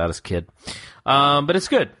shit and about his kid. But it's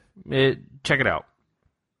good. Check it out.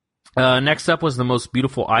 Next up was The Most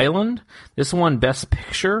Beautiful Island. This won Best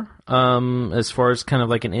Picture, as far as kind of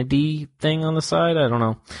like an indie thing on the side. I don't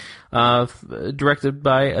know. Directed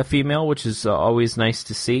by a female, which is always nice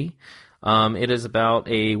to see. It is about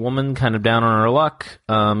a woman kind of down on her luck,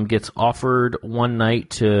 gets offered one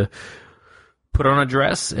night to put on a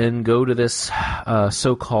dress and go to this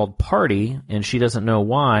so-called party, and she doesn't know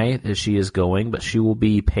why she is going, but she will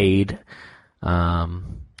be paid a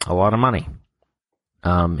lot of money.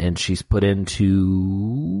 And she's put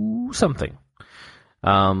into something.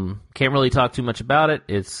 Can't really talk too much about it.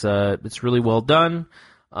 It's really well done.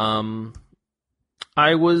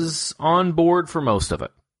 I was on board for most of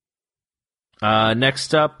it.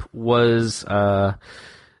 Next up was, I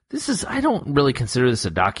don't really consider this a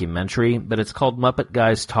documentary, but it's called Muppet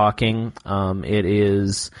Guys Talking. It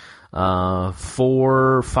is, 4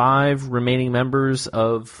 or 5 remaining members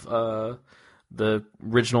of, the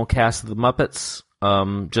original cast of the Muppets,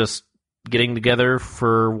 just getting together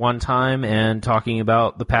for one time and talking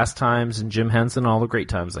about the past times and Jim Henson, all the great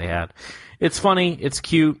times they had. It's funny. It's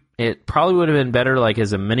cute. It probably would have been better like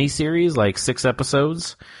as a mini-series, like 6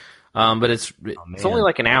 episodes. But it's only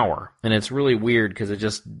like an hour, and it's really weird because it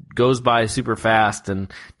just goes by super fast and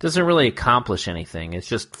doesn't really accomplish anything. It's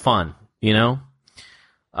just fun, you know?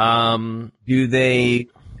 Do they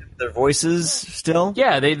have their voices still?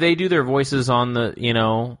 Yeah, they do their voices on the, you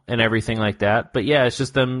know, and everything like that. But yeah, it's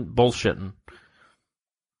just them bullshitting.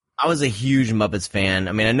 I was a huge Muppets fan.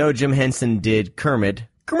 I mean, I know Jim Henson did Kermit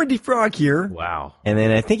the Frog here. Wow. And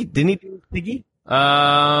then I think, didn't he do Piggy?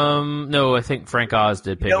 No, I think Frank Oz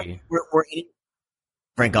did Piggy.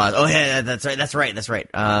 Frank Oz. Oh yeah, that's right.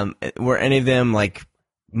 Were any of them like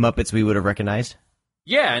Muppets we would have recognized?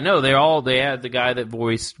 Yeah, no, they had the guy that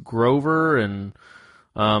voiced Grover, and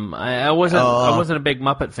I wasn't a big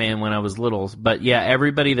Muppet fan when I was little, but yeah,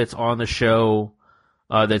 everybody that's on the show,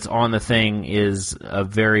 that's on the thing is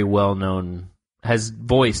has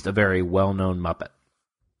voiced a very well-known Muppet.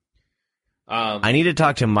 I need to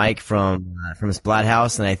talk to Mike from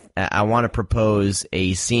Splathouse, and I want to propose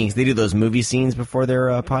a scene. 'Cause they do those movie scenes before their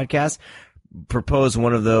podcast. Propose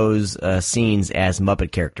one of those scenes as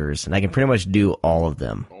Muppet characters, and I can pretty much do all of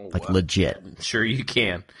them, legit. Sure you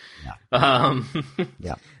can. Yeah.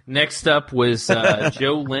 Yeah. Next up was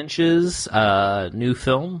Joe Lynch's new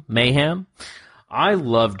film, Mayhem. I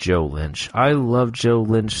love Joe Lynch. I love Joe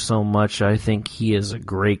Lynch so much. I think he is a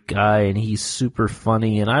great guy, and he's super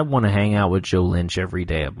funny, and I want to hang out with Joe Lynch every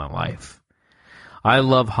day of my life. I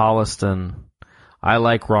love Holliston. I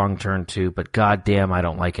like Wrong Turn too, but goddamn, I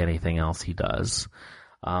don't like anything else he does.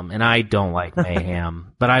 And I don't like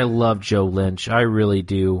Mayhem, but I love Joe Lynch. I really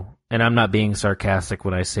do. And I'm not being sarcastic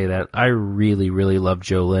when I say that. I really, really love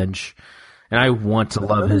Joe Lynch, and I want to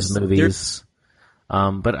love his movies.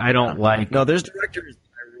 But I don't like... No, there's directors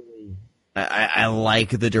I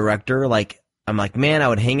like the director. Like, I'm like, man, I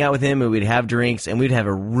would hang out with him and we'd have drinks and we'd have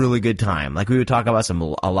a really good time. Like, we would talk about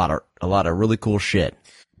a lot of really cool shit.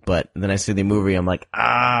 But then I see the movie, I'm like,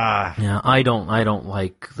 ah. Yeah, I don't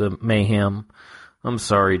like the Mayhem. I'm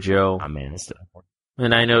sorry, Joe. Oh, man, it's still important.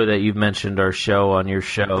 And I know that you've mentioned our show on your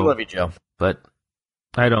show. I love you, Joe. But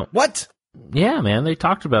I don't... What? Yeah, man, they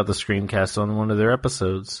talked about the Screamcast on one of their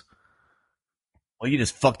episodes. Well, you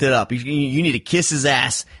just fucked it up. You need to kiss his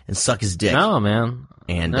ass and suck his dick. No, man.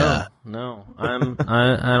 And no, I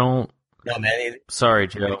don't. No, man. Sorry,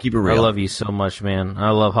 Joe. Keep it real. I love you so much, man.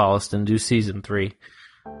 I love Holliston. Do season 3.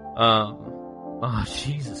 Oh,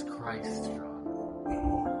 Jesus Christ.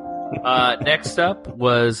 Next up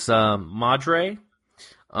was Madre.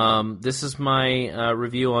 This is my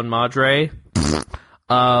review on Madre.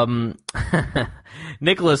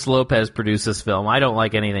 Nicholas Lopez produced this film. I don't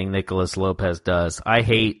like anything Nicholas Lopez does. I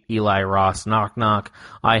hate Eli Roth Knock Knock.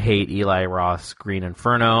 I hate Eli Roth's Green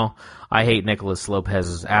Inferno. I hate Nicholas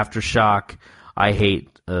Lopez's Aftershock. I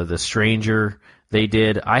hate The Stranger they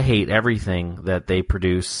did. I hate everything that they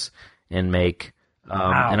produce and make.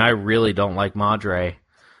 And I really don't like Madre.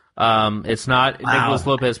 It's not Nicholas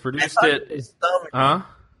Lopez produced it. Huh?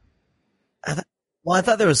 I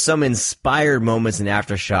thought there was some inspired moments in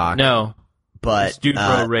Aftershock. No. But dude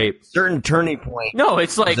bro rape. Certain turning point. No,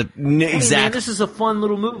 it's like, hey man, this is a fun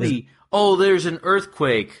little movie. Oh, there's an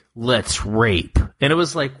earthquake. Let's rape. And it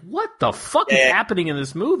was like, what the fuck is happening in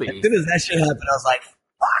this movie? As soon as that shit happened, I was like,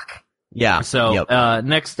 fuck. Yeah. So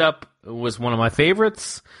next up was one of my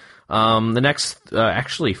favorites. The next,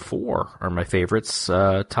 actually 4 are my favorites.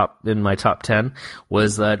 In my top 10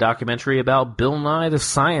 was a documentary about Bill Nye the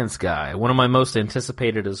Science Guy. One of my most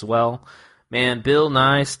anticipated as well. Man, Bill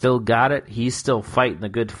Nye still got it. He's still fighting the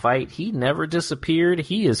good fight. He never disappeared.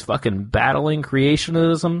 He is fucking battling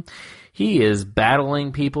creationism. He is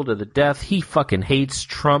battling people to the death. He fucking hates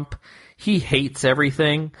Trump. He hates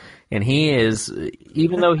everything. And he is,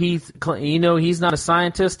 even though he's not a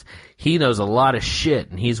scientist, he knows a lot of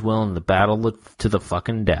shit, and he's willing to battle to the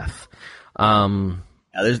fucking death.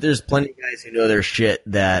 There's plenty of guys who know their shit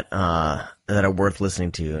that are worth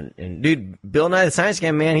listening to. And dude, Bill Nye the Science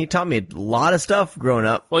Guy, man, he taught me a lot of stuff growing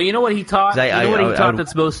up. Well, you know what he taught?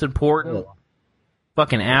 That's most important?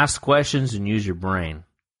 Fucking ask questions and use your brain.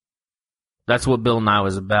 That's what Bill Nye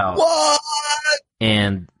was about. What?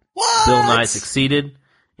 And Bill Nye succeeded,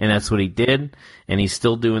 and that's what he did, and he's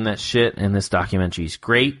still doing that shit, and this documentary is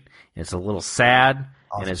great. It's a little sad.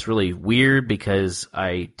 Awesome. And it's really weird because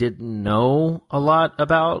I didn't know a lot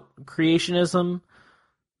about creationism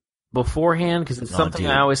beforehand because it's something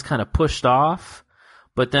I always kind of pushed off.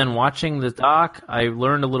 But then watching the doc, I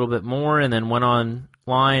learned a little bit more and then went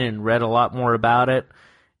online and read a lot more about it.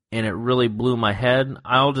 and it really blew my head.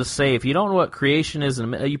 I'll just say, if you don't know what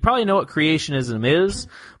creationism, you probably know what creationism is,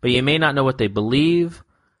 but you may not know what they believe.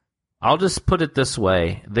 I'll just put it this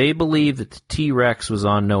way. They believe that the T-Rex was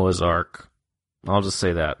on Noah's Ark. I'll just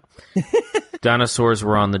say that. Dinosaurs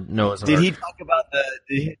were on the Noah's Ark. Did he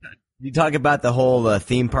talk about the whole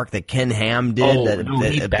theme park that Ken Ham did?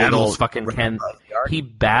 He battles fucking Ken. He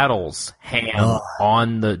battles Ham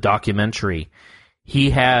on the documentary. He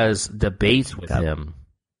has debates with him.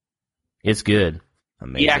 It's good.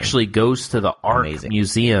 Amazing. He actually goes to the Ark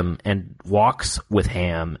Museum and walks with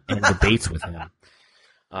Ham and debates with him.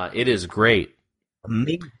 It is great.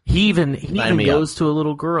 Amazing. He even goes to a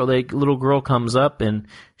little girl. The little girl comes up and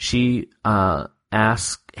she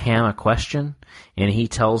asks Ham a question, and he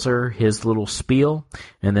tells her his little spiel,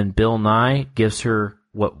 and then Bill Nye gives her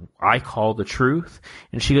what I call the truth,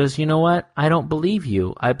 and she goes, "You know what? I don't believe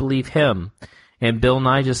you. I believe him." And Bill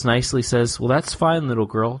Nye just nicely says, "Well, that's fine, little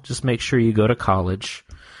girl. Just make sure you go to college."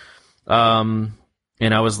 And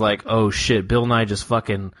I was like, "Oh shit!" Bill Nye just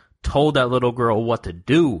fucking told that little girl what to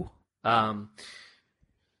do. So,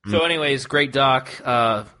 anyways, great doc.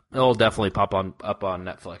 It'll definitely pop up on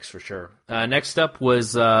Netflix for sure. Next up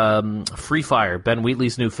was Free Fire, Ben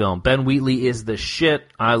Wheatley's new film. Ben Wheatley is the shit.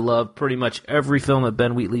 I love pretty much every film that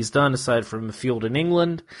Ben Wheatley's done, aside from The Field in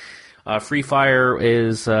England. Free Fire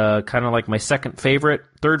is kind of like my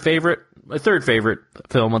third favorite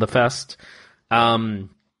film of the fest.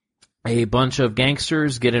 A bunch of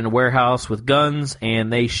gangsters get in a warehouse with guns,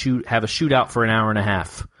 and they have a shootout for an hour and a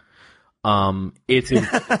half. It's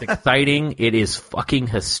exciting. It is fucking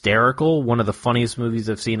hysterical. One of the funniest movies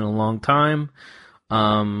I've seen in a long time.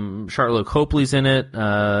 Charlotte Copley's in it.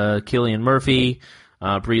 Cillian Murphy,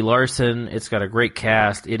 Brie Larson. It's got a great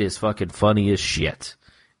cast. It is fucking funny as shit.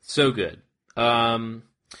 So good.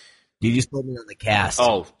 You just put me on the cast.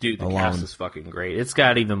 Oh, dude, the cast is fucking great. It's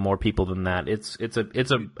got even more people than that. It's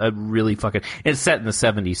a really fucking. It's set in the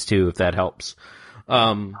 70s too, if that helps.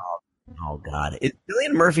 Oh God, is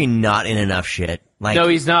Cillian Murphy not in enough shit? Like, no,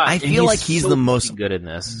 he's not. I feel like he's so the most good in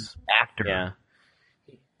this actor. Yeah,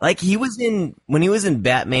 like when he was in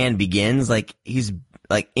Batman Begins, like he's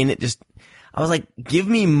like in it. Just I was like, give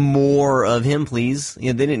me more of him, please.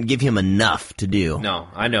 You know, they didn't give him enough to do. No,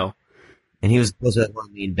 I know. And he was supposed to have one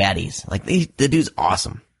of the main baddies. Like the dude's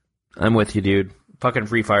awesome. I'm with you, dude. Fucking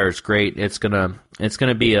Free Fire is great. It's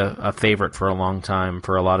gonna be a favorite for a long time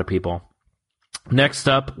for a lot of people. Next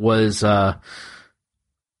up was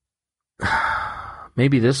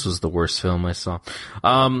maybe this was the worst film I saw.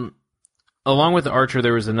 Along with Archer,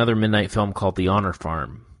 there was another midnight film called The Honor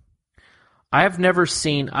Farm. I have never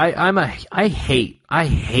seen. I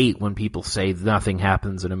hate when people say nothing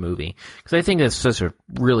happens in a movie, because I think that's such a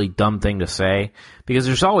really dumb thing to say, because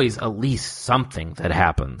there's always at least something that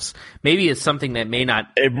happens. Maybe it's something that may not.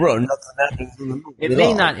 Hey, bro, nothing happens in the movie. It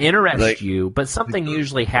may not interest you, but something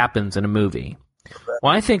usually happens in a movie.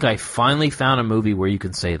 Well, I think I finally found a movie where you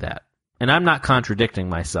can say that. And I'm not contradicting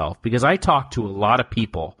myself, because I talk to a lot of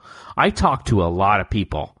people.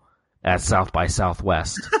 At South by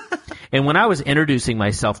Southwest. And when I was introducing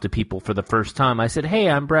myself to people for the first time, I said, "Hey,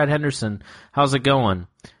 I'm Brad Henderson. How's it going?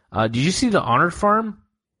 Did you see The Honor Farm?"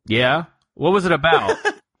 "Yeah." "What was it about?"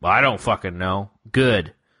 "Well, I don't fucking know."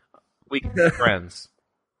 "Good. We can be friends."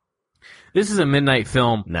 This is a midnight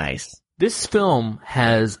film. Nice. This film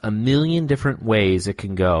has a million different ways it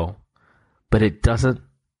can go, but it doesn't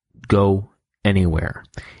go anywhere.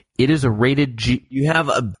 It is a rated G.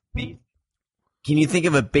 Can you think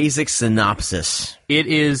of a basic synopsis? It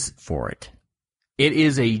is for it. It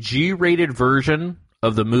is a G-rated version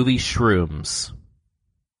of the movie Shrooms.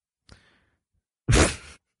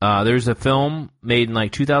 There's a film made in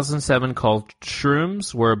like 2007 called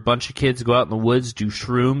Shrooms, where a bunch of kids go out in the woods, do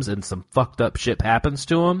shrooms, and some fucked up shit happens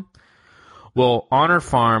to them. Well, Honor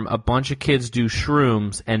Farm, a bunch of kids do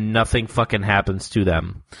shrooms, and nothing fucking happens to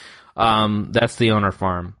them. That's the Honor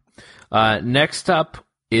Farm. Next up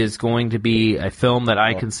is going to be a film that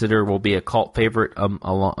I consider will be a cult favorite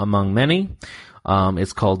among many.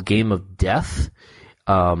 It's called Game of Death.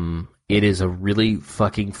 It is a really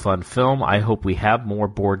fucking fun film. I hope we have more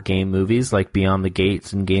board game movies like Beyond the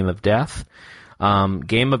Gates and Game of Death.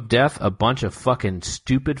 Game of Death, a bunch of fucking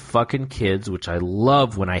stupid fucking kids, which I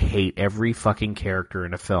love when I hate every fucking character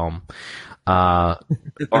in a film, are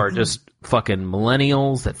just fucking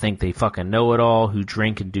millennials that think they fucking know it all, who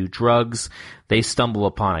drink and do drugs. They stumble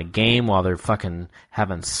upon a game while they're fucking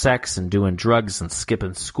having sex and doing drugs and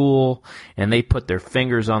skipping school, and they put their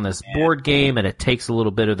fingers on this board game, and it takes a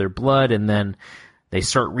little bit of their blood, and then they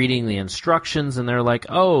start reading the instructions, and they're like,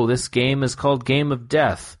 "Oh, this game is called Game of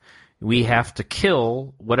Death." we have to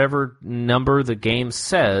kill whatever number the game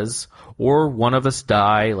says, or one of us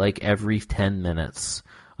die like every 10 minutes,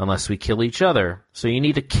 unless we kill each other. So you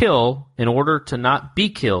need to kill in order to not be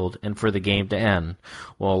killed and for the game to end.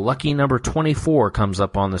 Well, lucky number 24 comes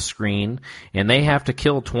up on the screen, and they have to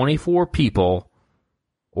kill 24 people,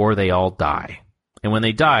 or they all die. And when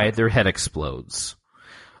they die, their head explodes.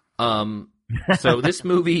 So this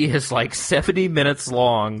movie is like 70 minutes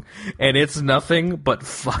long, and it's nothing but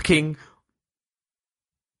fucking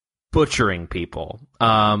butchering people.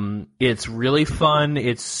 It's really fun.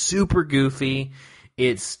 It's super goofy.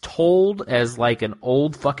 It's told as like an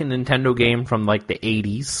old fucking Nintendo game from like the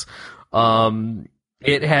 80s.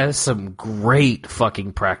 It has some great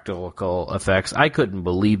fucking practical effects. I couldn't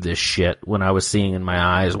believe this shit when I was seeing in my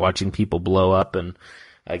eyes, watching people blow up and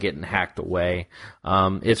getting hacked away.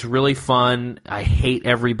 It's really fun. I hate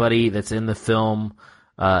everybody that's in the film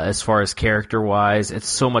as far as character-wise. It's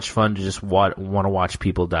so much fun to just want to watch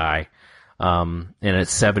people die. And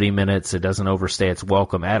it's 70 minutes. It doesn't overstay its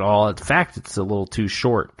welcome at all. In fact, it's a little too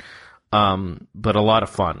short, but a lot of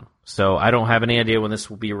fun. So I don't have any idea when this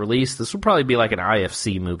will be released. This will probably be like an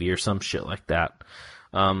IFC movie or some shit like that.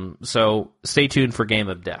 So stay tuned for Game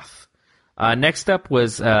of Death. Next up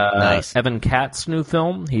was nice. Evan Katz's new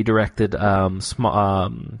film. He directed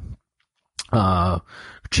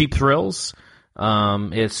Cheap Thrills.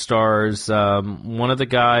 It stars one of the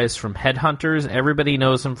guys from Headhunters. Everybody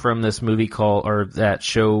knows him from this movie that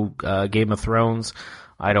show Game of Thrones.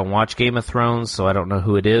 I don't watch Game of Thrones, so I don't know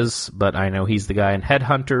who it is, but I know he's the guy in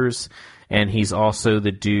Headhunters, and he's also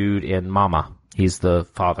the dude in Mama. He's the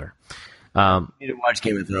father. You need to watch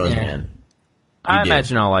Game of Thrones, man. I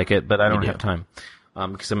imagine I'll like it, but I don't have time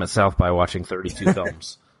because I'm at South by watching 32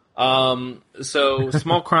 films. So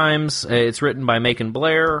Small Crimes, it's written by Macon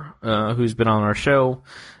Blair, who's been on our show,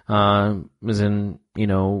 was in,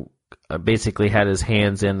 basically had his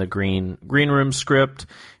hands in the Green Room script,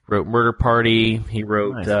 wrote Murder Party, he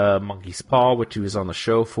wrote Monkey's Paw, which he was on the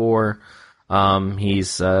show for.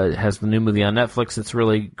 He's has the new movie on Netflix. It's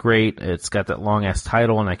really great. It's got that long ass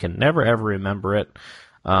title, and I can never ever remember it.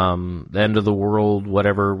 The End of the World,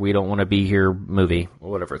 whatever, We Don't Want to Be Here movie,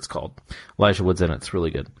 or whatever it's called. Elijah Wood's in it. It's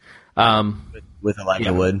really good. With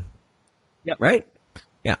Elijah Wood. Yeah. Right?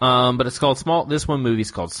 Yeah. But it's called this one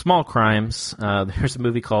movie's called Small Crimes. There's a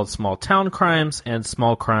movie called Small Town Crimes and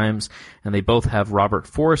Small Crimes, and they both have Robert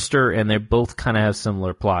Forster, and they both kind of have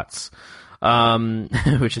similar plots.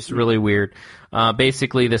 Which is really weird.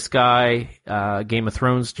 Basically, this guy, Game of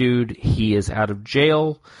Thrones dude, he is out of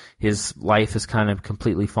jail. His life is kind of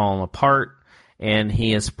completely fallen apart, and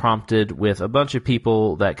he is prompted with a bunch of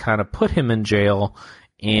people that kind of put him in jail,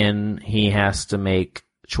 and he has to make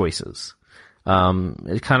choices.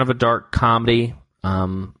 It's kind of a dark comedy,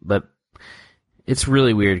 but it's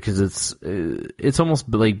really weird because it's almost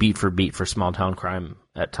like beat for beat for Small Town Crime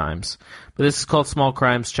at times. But this is called Small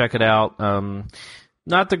Crimes. Check it out.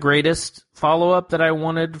 Not the greatest follow-up that I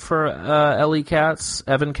wanted for Evan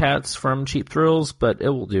Katz from Cheap Thrills, but it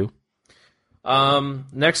will do.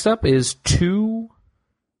 Next up is 2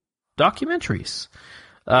 documentaries.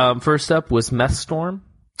 First up was Meth Storm.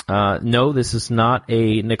 No, this is not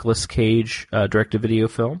a Nicolas Cage direct-to-video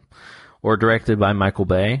film or directed by Michael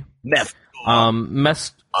Bay. Meth.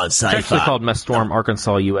 It's actually called Meth Storm,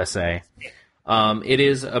 Arkansas, USA. It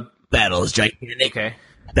is a battles gigantic. Okay.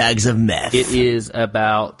 Bags of meth. It is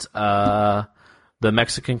about the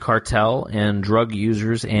Mexican cartel and drug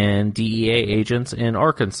users and DEA agents in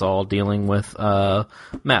Arkansas dealing with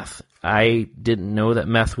meth. I didn't know that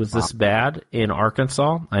meth was this bad in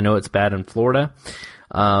Arkansas. I know it's bad in Florida.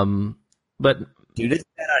 But dude, it's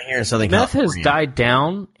bad out here in Southern California. California. Meth has died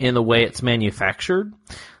down in the way it's manufactured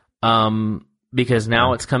because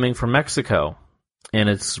now it's coming from Mexico, and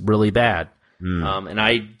it's really bad. And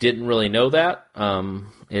I didn't really know that.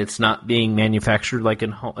 It's not being manufactured like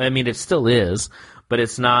in home. I mean, it still is, but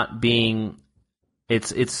it's not being.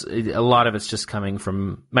 It's a lot of it's just coming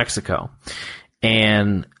from Mexico,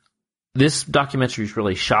 and this documentary is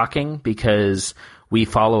really shocking because we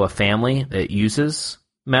follow a family that uses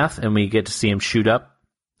meth, and we get to see them shoot up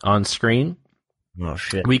on screen. Oh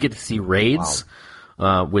shit! We get to see raids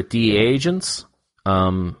with DEA agents,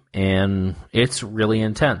 and it's really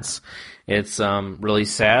intense. It's really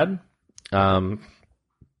sad.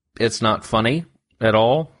 It's not funny at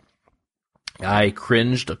all. I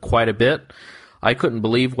cringed quite a bit. I couldn't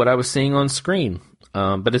believe what I was seeing on screen,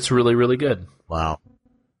 but it's really, really good. Wow.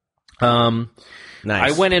 Nice.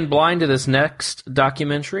 I went in blind to this next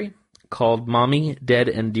documentary called Mommy, Dead,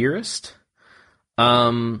 and Dearest.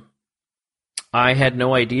 I had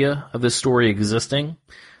no idea of this story existing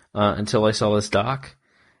until I saw this doc.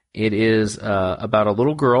 It is about a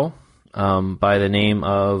little girl by the name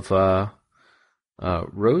of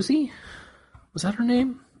Rosie. Was that her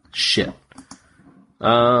name? Shit.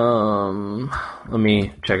 Let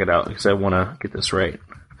me check it out because I want to get this right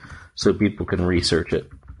so people can research it.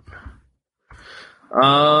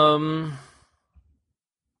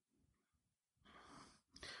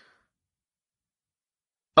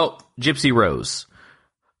 Gypsy Rose.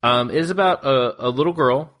 It is about a little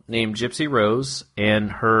girl named Gypsy Rose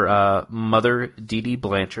and her mother, Dee Dee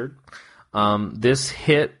Blanchard. This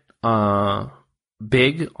hit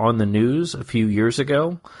big on the news a few years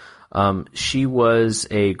ago. She was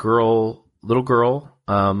a little girl,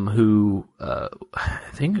 who I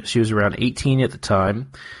think she was around 18 at the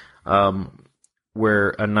time,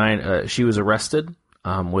 where she was arrested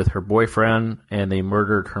with her boyfriend, and they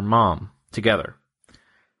murdered her mom together.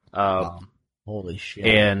 Wow. Holy shit.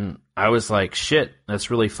 And I was like, shit,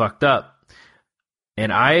 that's really fucked up.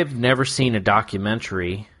 And I've never seen a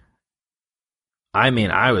documentary. I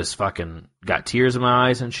mean, I was fucking got tears in my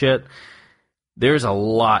eyes and shit. There's a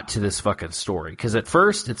lot to this fucking story. Because at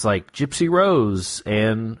first, it's like Gypsy Rose,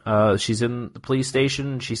 and she's in the police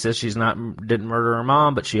station. She says didn't murder her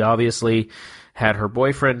mom, but she obviously had her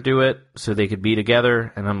boyfriend do it so they could be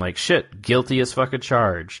together. And I'm like, shit, guilty as fucking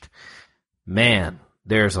charged. Man,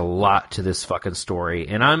 there's a lot to this fucking story.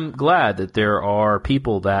 And I'm glad that there are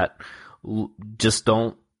people that just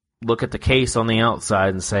don't look at the case on the outside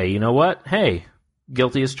and say, you know what? Hey,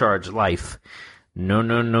 guilty as charged, life. No.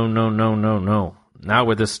 Not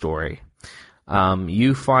with this story.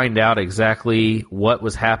 You find out exactly what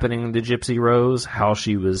was happening to Gypsy Rose, how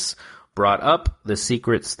she was brought up, the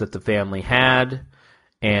secrets that the family had,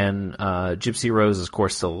 and Gypsy Rose is, of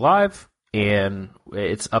course, still alive, and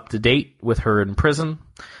it's up to date with her in prison.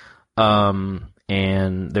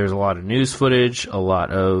 And there's a lot of news footage, a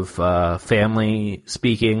lot of family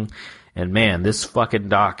speaking, and man, this fucking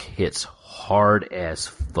doc hits hard as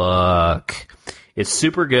fuck. It's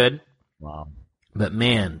super good. Wow. But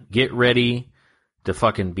man, get ready to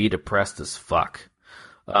fucking be depressed as fuck.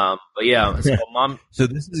 But yeah, so Mom. So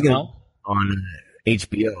this is going on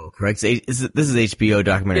HBO, correct? This is HBO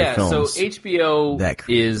documentary films. So HBO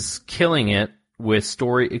is killing it with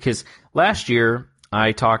story, because last year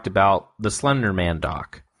I talked about the Slender Man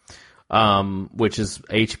doc, which is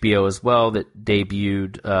HBO as well, that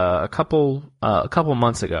debuted a couple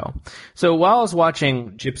months ago. So while I was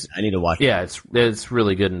watching Gypsy, I need to watch. Yeah, it's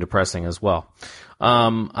really good and depressing as well.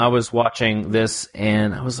 I was watching this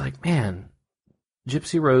and I was like, man,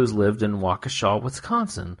 Gypsy Rose lived in Waukesha,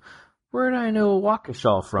 Wisconsin. Where did I know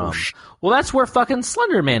Waukesha from? Well, that's where fucking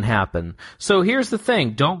Slender Man happened. So here's the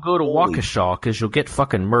thing: don't go to Waukesha because you'll get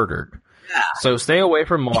fucking murdered. Yeah. So stay away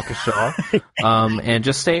from Waukesha, and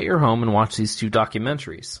just stay at your home and watch these two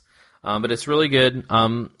documentaries. But it's really good.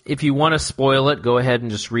 If you want to spoil it, go ahead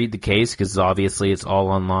and just read the case, because obviously it's all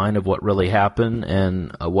online of what really happened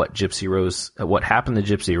and what happened to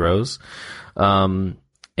Gypsy Rose.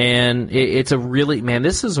 And it's a really, man,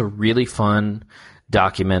 this is a really fun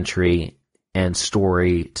documentary and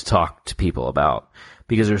story to talk to people about,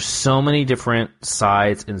 because there's so many different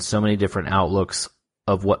sides and so many different outlooks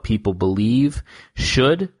of what people believe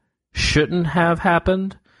shouldn't have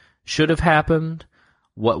happened, should have happened,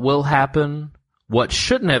 what will happen, what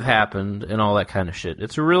shouldn't have happened, and all that kind of shit.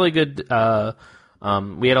 It's a really good, we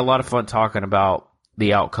had a lot of fun talking about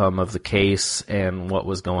the outcome of the case and what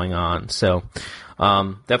was going on. So,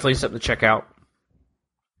 definitely something to check out.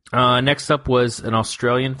 Next up was an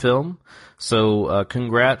Australian film. So,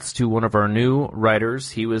 congrats to one of our new writers.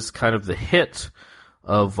 He was kind of the hit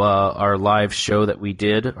of our live show that we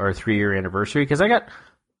did, our 3-year anniversary, because I got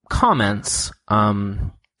comments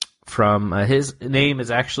from his name is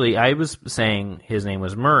actually, I was saying his name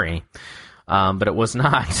was Murray, but it was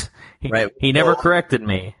not. He never corrected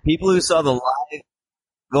me. People who saw the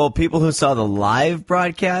live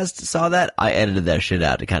broadcast saw that. I edited that shit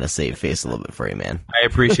out to kind of save face a little bit for you, man. I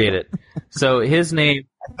appreciate it. So his name,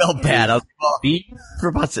 I felt bad. I was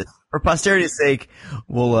for posterity's sake,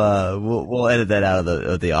 we'll edit that out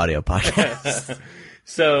of the audio podcast.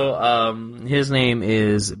 So his name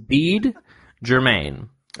is Bede Germain.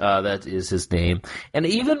 That is his name. And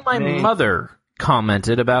even my mother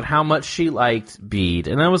commented about how much she liked Bede,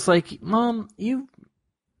 and I was like, Mom, you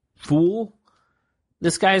fool.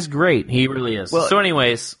 This guy's great. He really is. Well, so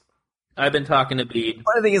anyways, I've been talking to Bede. The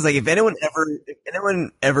funny thing is, like, if anyone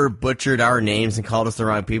ever butchered our names and called us the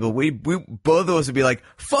wrong people, we both of us would be like,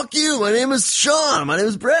 fuck you, my name is Sean, my name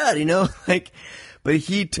is Brad, you know? Like, but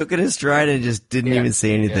he took it in stride and just didn't even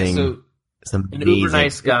say anything. Yeah, so an uber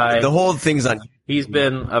nice guy. The whole thing's on. He's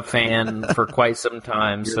been a fan for quite some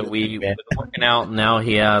time, so we've been working out. And now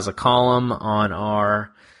he has a column on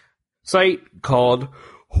our site called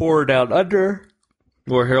Horror Down Under,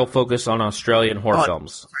 where he'll focus on Australian horror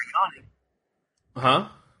films. Huh?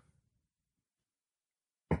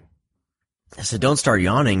 So don't start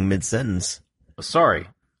yawning mid-sentence. Sorry.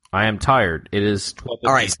 I am tired. It is 12:15.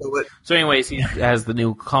 All right. So anyways, he has the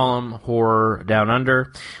new column, Horror Down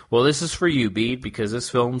Under. Well, this is for you, Bede, because this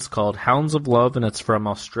film's called Hounds of Love, and it's from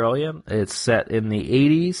Australia. It's set in the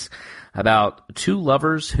 80s about two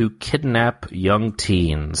lovers who kidnap young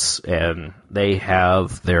teens, and they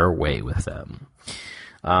have their way with them.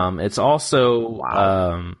 It's also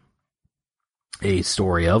a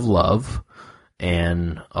story of love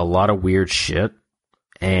and a lot of weird shit.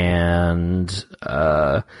 And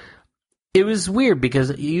it was weird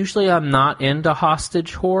because usually I'm not into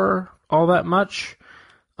hostage horror all that much.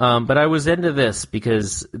 But I was into this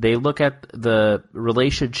because they look at the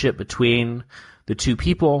relationship between the two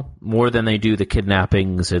people more than they do the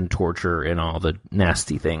kidnappings and torture and all the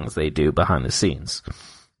nasty things they do behind the scenes.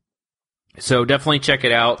 So definitely check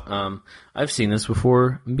it out. I've seen this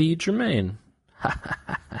before. Be Jermaine.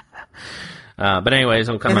 But anyways,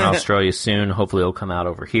 it'll come in Australia soon. Hopefully it'll come out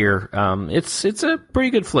over here. It's a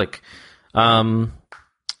pretty good flick. And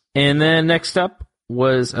then next up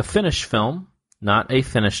was a Finnish film. Not a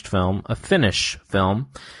finished film. A Finnish film.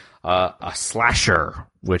 A slasher,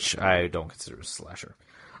 which I don't consider a slasher.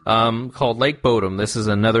 Called Lake Bodom. This is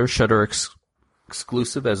another Shudder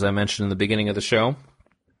exclusive, as I mentioned in the beginning of the show.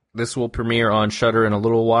 This will premiere on Shudder in a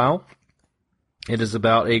little while. It is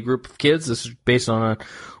about a group of kids. This is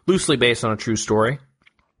loosely based on a true story,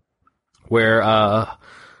 where a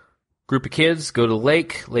group of kids go to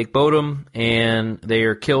Lake Bodom, and they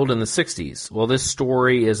are killed in the 60s. Well, this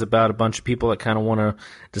story is about a bunch of people that kind of want to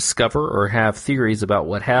discover or have theories about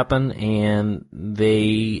what happened, and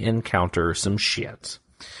they encounter some shit.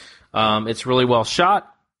 It's really well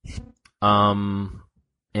shot, and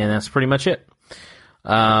that's pretty much it.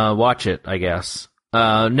 Watch it, I guess.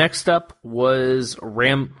 Next up was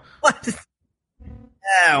What?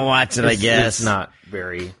 Watch it, I guess. It's not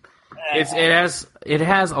very. It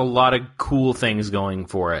has a lot of cool things going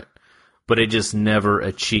for it, but it just never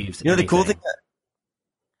achieves. You know, the cool thing.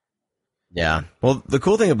 Yeah. Well, the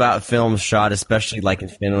cool thing about films shot, especially like in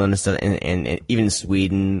Finland and stuff, and even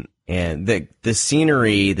Sweden, and the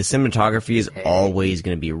scenery, the cinematography is always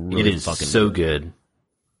going to be really fucking so good.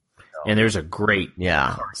 And there's a great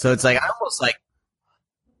So it's like I almost like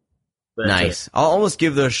nice. I'll almost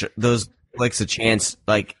give those flicks a chance,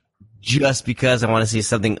 like just because I want to see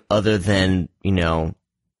something other than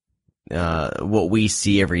what we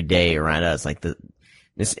see every day around us. Like the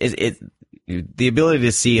ability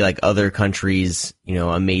to see like other countries,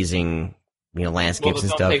 amazing landscapes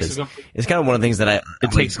and stuff is kind of one of the things that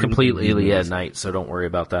it takes completely at night. So don't worry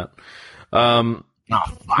about that. Oh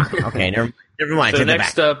fuck. Okay, never mind. So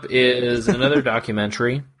next up is another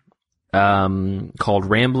documentary called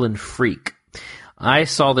Ramblin' Freak. I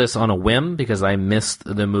saw this on a whim because I missed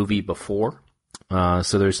the movie before.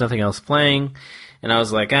 So there's nothing else playing. And I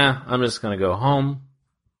was like, I'm just going to go home.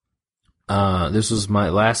 This was my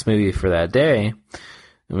last movie for that day.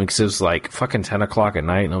 Because it was like fucking 10 o'clock at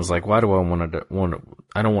night. And I was like, why do I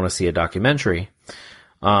I don't want to see a documentary.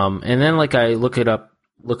 And then like I look it up,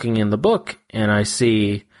 looking in the book, and I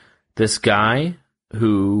see this guy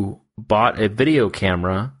who bought a video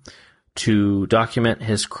camera to document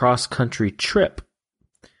his cross-country trip.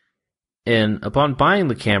 And upon buying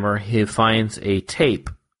the camera, he finds a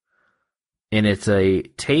tape. And it's a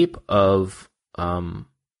tape of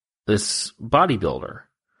this bodybuilder.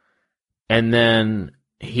 And then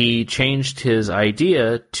he changed his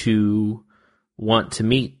idea to want to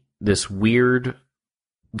meet this weird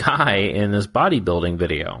guy in this bodybuilding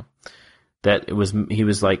video. He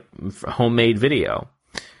was like homemade video.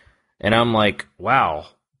 And I'm like, wow,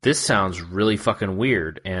 this sounds really fucking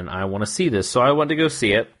weird, and I want to see this. So I went to go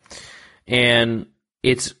see it, and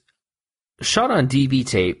it's shot on DV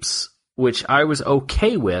tapes, which I was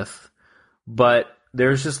okay with, but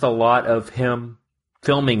there's just a lot of him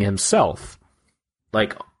filming himself,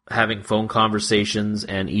 like having phone conversations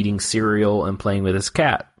and eating cereal and playing with his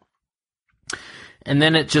cat. And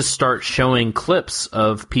then it just starts showing clips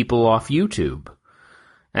of people off YouTube.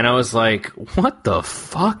 And I was like, what the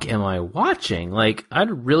fuck am I watching? Like, I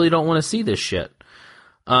really don't want to see this shit.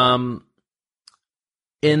 And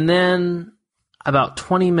then about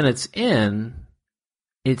 20 minutes in,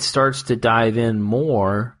 it starts to dive in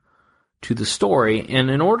more to the story. And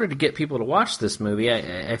in order to get people to watch this movie,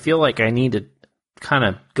 I feel like I need to kind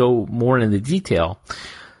of go more into detail.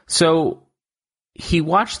 So he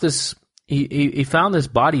watched this. he found this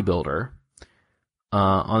bodybuilder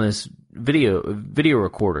on this video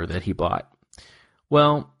recorder that he bought.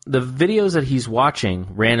 Well, the videos that he's watching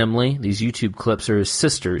randomly, these YouTube clips, are his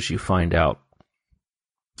sisters, you find out.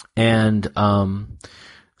 And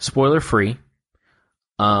spoiler free.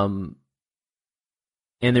 And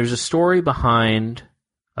there's a story behind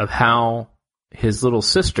of how his little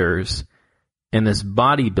sisters and this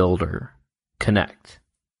bodybuilder connect.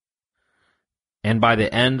 And by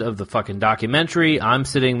the end of the fucking documentary, I'm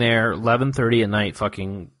sitting there 11:30 at night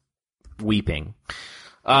fucking weeping.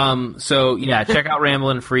 So yeah, check out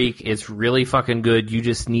Ramblin' Freak. It's really fucking good. You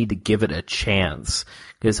just need to give it a chance.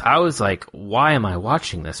 Because I was like, why am I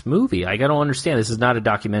watching this movie? I don't understand. This is not a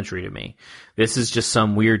documentary to me. This is just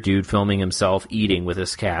some weird dude filming himself eating with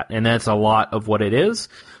his cat. And that's a lot of what it is.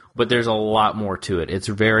 But there's a lot more to it. It's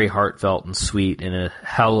very heartfelt and sweet and a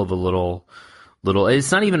hell of a little,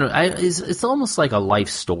 it's not even, it's almost like a life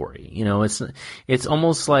story. You know, it's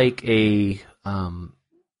almost like a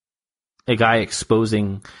guy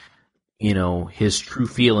exposing, you know, his true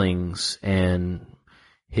feelings and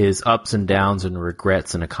his ups and downs and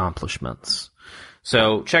regrets and accomplishments.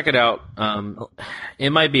 So check it out. It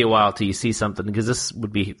might be a while till you see something because this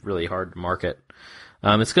would be really hard to market.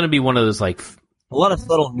 It's going to be one of those like a lot of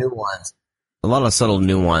subtle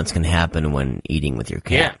nuance can happen when eating with your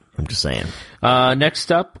cat. Yeah. I'm just saying.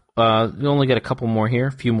 Next up, we only got a couple more here,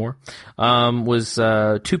 a few more. Was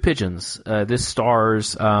Two Pigeons. This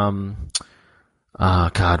stars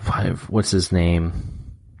what's his name?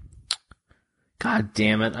 God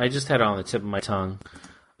damn it! I just had it on the tip of my tongue.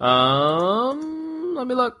 Let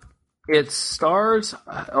me look. It stars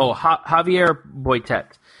Javier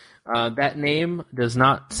Boitet. That name does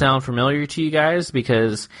not sound familiar to you guys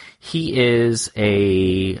because he is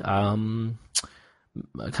a kind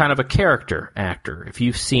of a character actor. If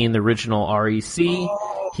you've seen the original REC,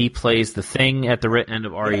 he plays the Thing at the end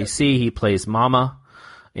of REC. He plays Mama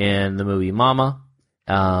in the movie Mama.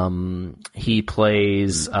 He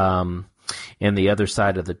plays in The Other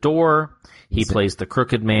Side of the Door. He plays the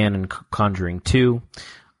Crooked Man in Conjuring 2.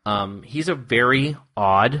 He's a very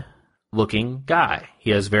odd looking guy.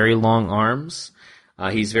 He has very long arms.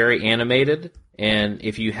 He's very animated. And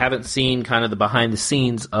if you haven't seen kind of the behind the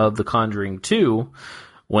scenes of The Conjuring 2,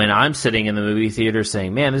 when I'm sitting in the movie theater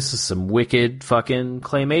saying, man, this is some wicked fucking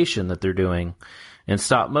claymation that they're doing and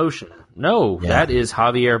stop motion. No, that is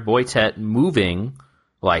Javier Boitet moving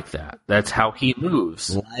like that. That's how he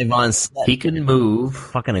moves. Live on set. He can move.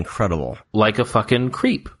 Fucking incredible. Like a fucking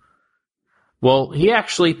creep. Well, he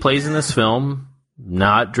actually plays in this film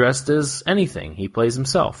not dressed as anything. He plays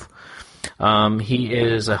himself. He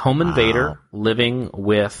is a home invader living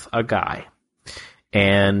with a guy.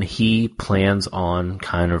 And he plans on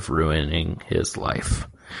kind of ruining his life.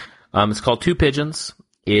 It's called Two Pigeons.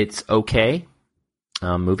 It's okay.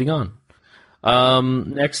 Moving on.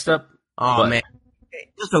 Next up. Oh, man.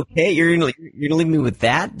 Just okay? You're gonna leave me with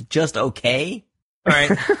that? Just okay? All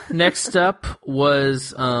right. Next up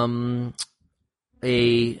was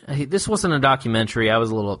this wasn't a documentary. I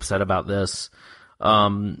was a little upset about this.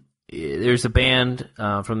 There's a band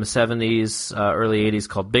from the 70s, early 80s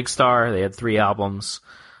called Big Star. They had 3 albums.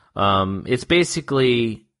 It's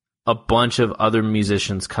basically a bunch of other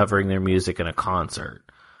musicians covering their music in a concert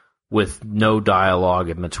with no dialogue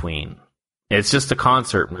in between. It's just a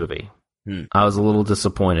concert movie. I was a little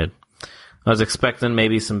disappointed. I was expecting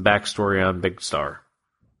maybe some backstory on Big Star.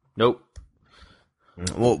 Nope.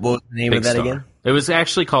 What was the name of that again? It was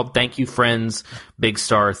actually called Thank You Friends, Big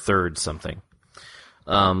Star Third something.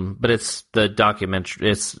 But it's the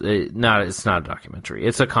documentary. It's not a documentary.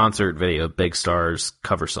 It's a concert video of Big Star's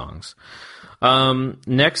cover songs.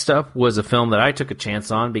 Next up was a film that I took a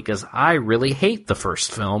chance on because I really hate the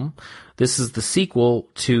first film. This is the sequel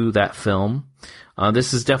to that film.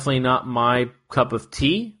 This is definitely not my cup of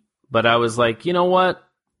tea, but I was like, you know what?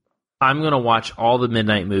 I'm going to watch all the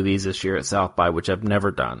midnight movies this year at South by, which I've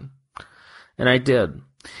never done. And I did.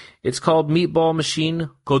 It's called Meatball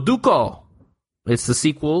Machine Koduko. It's the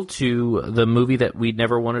sequel to the movie that we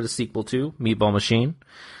never wanted a sequel to, Meatball Machine.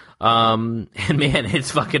 And man,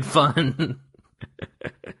 it's fucking fun.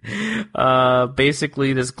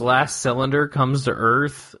 Basically, this glass cylinder comes to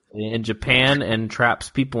Earth in Japan and traps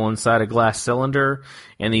people inside a glass cylinder,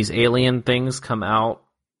 and these alien things come out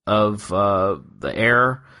of the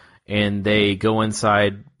air, and they go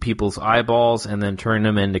inside people's eyeballs and then turn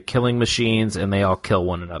them into killing machines, and they all kill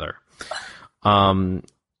one another.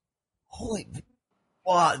 Holy...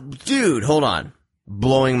 Well, dude, hold on.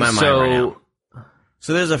 Blowing my mind right now.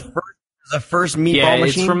 So there's a first Meatball Machine? Yeah,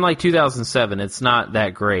 it's from like 2007. It's not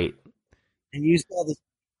that great. And you saw this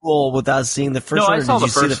sequel without seeing the first No, one? I Or saw did the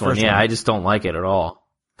you see first one. Yeah, I just don't like it at all.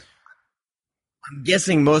 I'm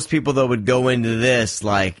guessing most people though would go into this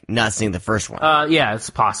like not seeing the first one. Yeah, it's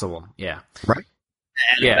possible. Yeah. Right.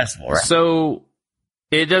 Yeah. Festival, right? So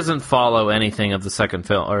it doesn't follow anything of the second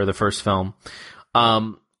film or the first film.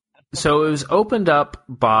 So it was opened up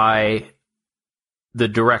by the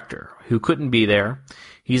director who couldn't be there.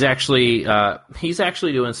 He's actually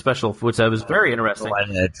doing special, which I was very interesting. Why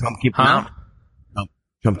did Trump keep him out? Oh,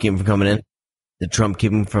 Trump keep him from coming in? Did Trump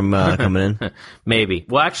keep him from coming in? Maybe.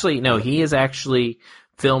 Well, actually, no. He is actually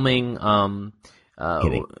filming.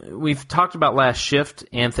 We've talked about Last Shift.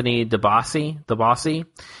 Anthony DeBossi.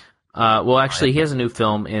 Well, actually, he has a new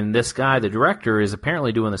film, and this guy, the director, is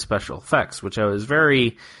apparently doing the special effects, which I was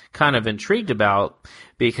very kind of intrigued about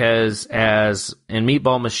because, as in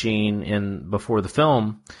Meatball Machine, before the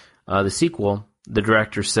film, the sequel, the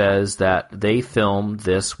director says that they filmed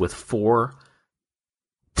this with 4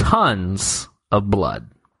 tons of blood.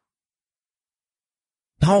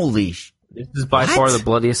 Holy sh! This is by far the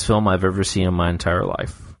bloodiest film I've ever seen in my entire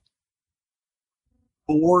life.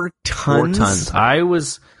 4 tons? 4 tons. I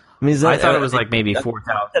thought it was like maybe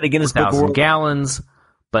 4,000 gallons,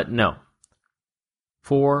 but no.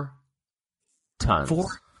 4 tons.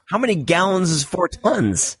 How many gallons is 4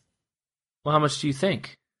 tons? Well, how much do you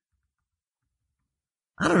think?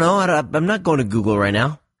 I don't know. I'm not going to Google right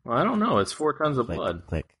now. Well, I don't know. It's 4 tons of blood.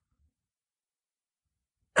 Click.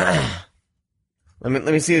 Let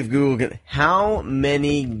me see if Google can. How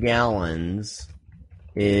many gallons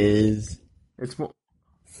is It's more.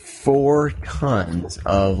 4 tons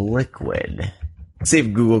of liquid? Let's see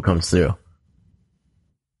if Google comes through.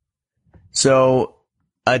 So,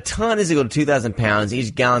 a ton is equal to 2,000 pounds.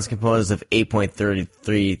 Each gallon is composed of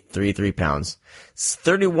 8.3333 pounds. It's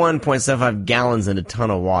 31.75 gallons in a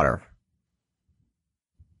ton of water.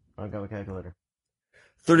 I'll got a calculator.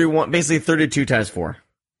 32 times 4.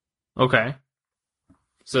 Okay.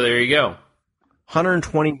 So there you go.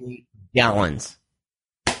 128 gallons.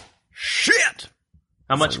 Shit!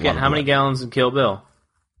 How many gallons in Kill Bill?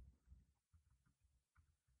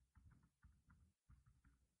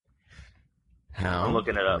 I'm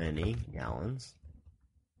looking it up. How many gallons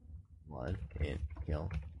blood in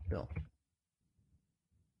Kill Bill?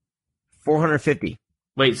 450.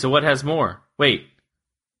 Wait, so what has more? Wait.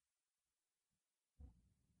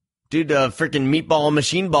 Dude, freaking Meatball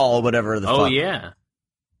Machine Ball or whatever the fuck. Oh, yeah.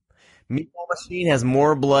 Meatball Machine has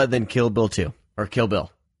more blood than Kill Bill 2. Or Kill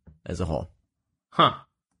Bill as a whole. Huh.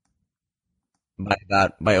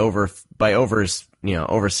 By over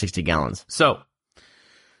 60 gallons. So,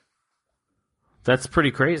 that's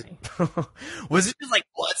pretty crazy. Was it just like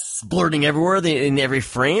splurting everywhere in every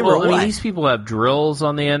frame Well, or what? I mean, these people have drills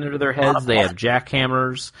on the end of their heads. They have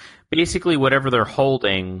jackhammers. Basically, whatever they're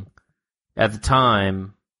holding at the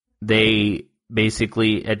time, they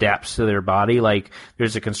basically adapts to their body. Like,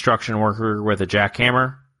 there's a construction worker with a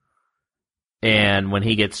jackhammer, and when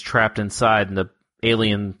he gets trapped inside and the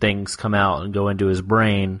alien things come out and go into his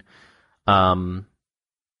brain,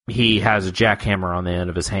 he has a jackhammer on the end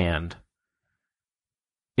of his hand.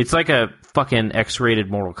 It's like a fucking X-rated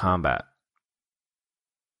Mortal Kombat.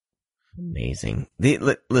 Amazing.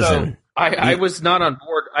 Listen. So, I was not on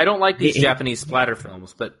board. I don't like these Japanese splatter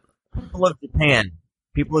films, but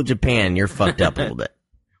People of Japan, you're fucked up a little bit.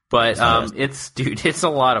 But it's a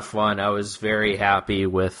lot of fun. I was very happy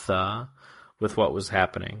with what was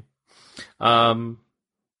happening. I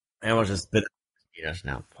almost just spit just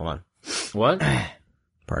now. Hold on. What?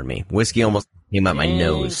 Pardon me. Whiskey almost came out my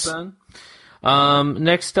nose. Son.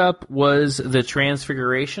 Next up was The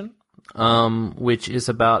Transfiguration, which is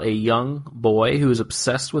about a young boy who is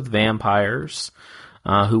obsessed with vampires,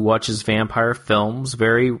 who watches vampire films,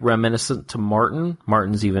 very reminiscent to Martin.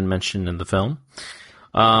 Martin's even mentioned in the film.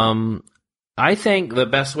 I think the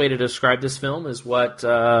best way to describe this film is what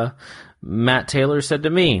Matt Taylor said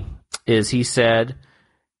to me. He said,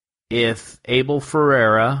 if Abel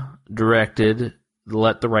Ferreira directed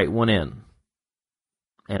Let the Right One In.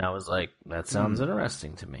 And I was like, that sounds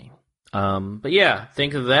interesting to me. But yeah,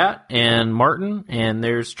 think of that and Martin, and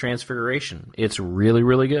there's Transfiguration. It's really,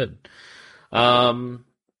 really good.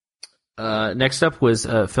 Next up was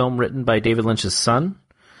a film written by David Lynch's son.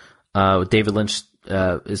 David Lynch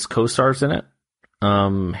is co-stars in it.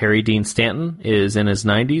 Harry Dean Stanton is in his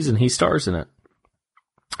 90s, and he stars in it.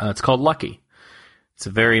 It's called Lucky. It's a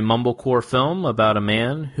very mumblecore film about a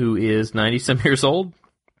man who is 90-some years old,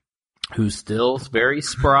 who's still very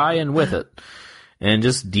spry and with it, and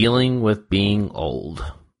just dealing with being old.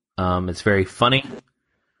 It's very funny.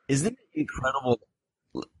 Isn't it incredible?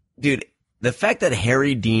 Dude, the fact that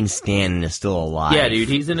Harry Dean Stanton is still alive. Yeah, dude,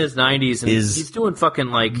 he's in his 90s, and he's doing fucking,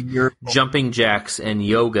 like, jumping jacks and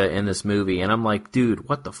yoga in this movie, and I'm like, dude,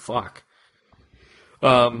 what the fuck?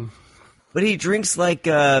 But he drinks, like,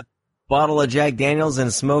 a bottle of Jack Daniels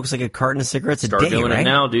and smokes, like, a carton of cigarettes a day, right? Start doing it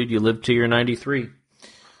now, dude. You live till you're 93.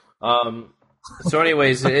 So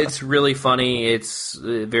anyways, it's really funny. It's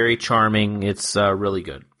very charming. It's really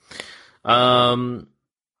good.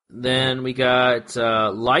 Then we got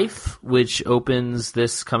Life, which opens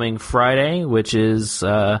this coming Friday, which is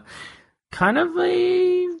kind of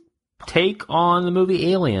a take on the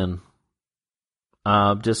movie Alien.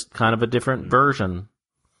 Just kind of a different version.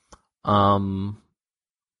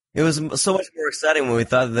 It was so much more exciting when we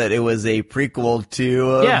thought that it was a prequel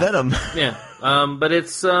to Venom. Yeah, but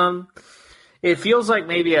it's it feels like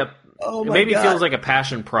maybe feels like a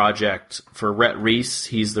passion project for Rhett Reese.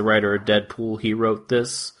 He's the writer of Deadpool. He wrote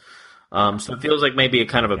this. So it feels like maybe a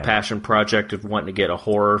kind of a passion project of wanting to get a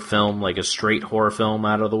horror film, like a straight horror film,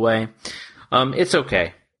 out of the way. It's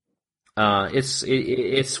okay.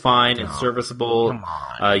 It's fine. It's serviceable. Come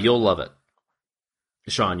on. You'll love it,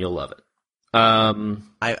 Sean. You'll love it.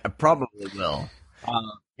 I probably will.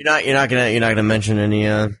 You're not gonna mention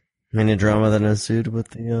any drama that ensued with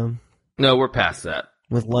the No, we're past that.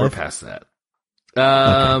 With Life? We're past that.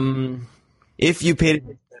 Okay. If you paid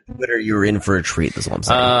attention to Twitter, you were in for a treat. That's what I'm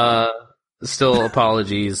saying. Still,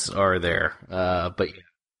 apologies are there. But yeah.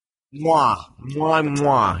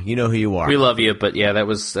 Mwah. You know who you are. We love you, but yeah, that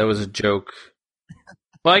was a joke.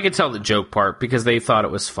 Well, I could tell the joke part because they thought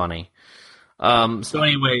it was funny. So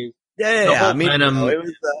anyway, the whole Venom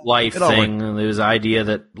Life thing. There was the idea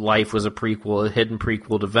that Life was a hidden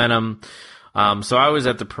prequel to Venom. So I was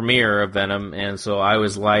at the premiere of Venom, and so I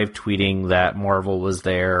was live tweeting that Marvel was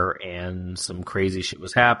there and some crazy shit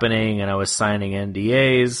was happening, and I was signing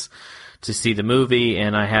NDAs to see the movie,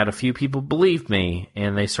 and I had a few people believe me,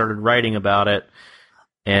 and they started writing about it,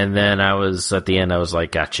 and then at the end, I was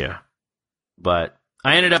like, gotcha. But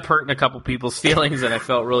I ended up hurting a couple people's feelings, and I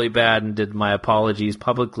felt really bad and did my apologies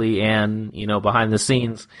publicly and, behind the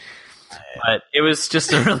scenes. But it was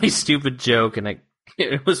just a really stupid joke, and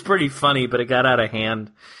it was pretty funny, but it got out of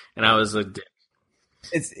hand, and I was a dick.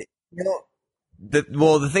 It's,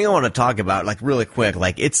 the thing I want to talk about, like, really quick,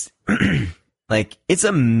 like, it's, like, it's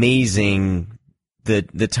amazing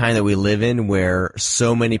the time that we live in where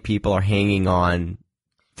so many people are hanging on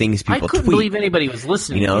things people tweet. I couldn't believe anybody was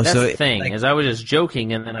listening to me. That's the thing, is I was just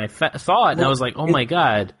joking, and then I saw it, and I was like, oh my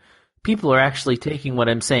god, people are actually taking what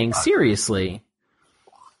I'm saying seriously.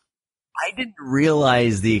 I didn't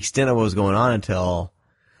realize the extent of what was going on until,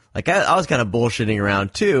 like, I was kind of bullshitting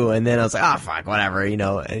around too, and then I was like, fuck, whatever,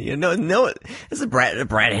 no, this is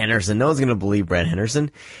Brad Henderson. No one's gonna believe Brad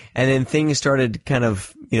Henderson. And then things started kind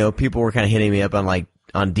of, people were kind of hitting me up on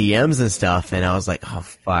DMs and stuff, and I was like, oh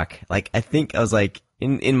fuck. Like, I think I was like,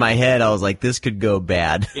 in my head, I was like, this could go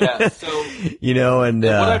bad. Yeah, so, and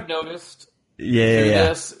what I've noticed through yeah.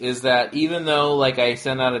 this is that even though, like, I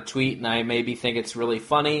send out a tweet and I maybe think it's really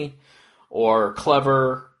funny or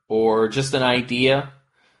clever or just an idea,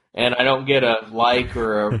 and I don't get a like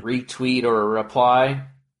or a retweet or a reply,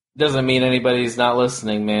 doesn't mean anybody's not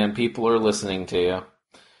listening, man. People are listening to you.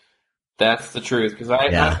 That's the truth. Because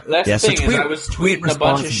that's the thing, is I was tweeting a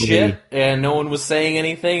bunch of shit, and no one was saying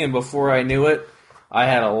anything, and before I knew it, I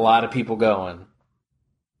had a lot of people going.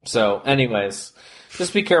 So, anyways,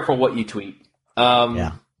 just be careful what you tweet.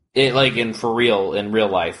 For real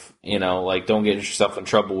life, don't get yourself in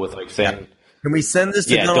trouble with, like, saying... Can we send this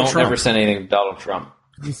to Donald Trump? Don't ever send anything to Donald Trump.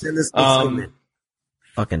 Can we send this to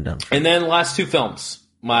fucking Donald Trump. And then last two films.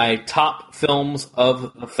 My top films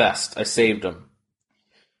of the fest. I saved them.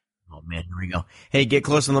 Oh, man, here we go. Hey, get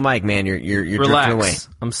close on the mic, man. You're Relax. drifting away.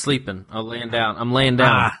 I'm sleeping. I'm laying down.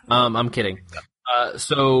 I'm kidding.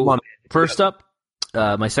 First up,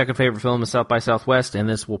 my second favorite film is South by Southwest, and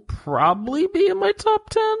this will probably be in my top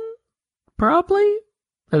 10. Probably.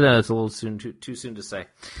 And then it's a little too soon to say.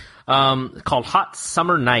 Called Hot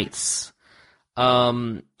Summer Nights.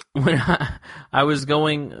 When I was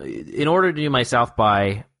going, in order to do my South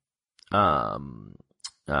by kind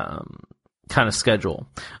of schedule,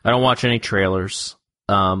 I don't watch any trailers.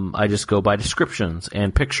 I just go by descriptions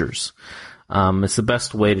and pictures. It's the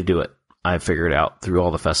best way to do it, I've figured out through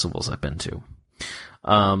all the festivals I've been to.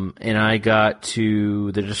 And I got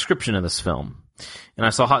to the description of this film, and I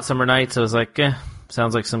saw Hot Summer Nights. I was like,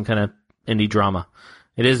 sounds like some kind of indie drama.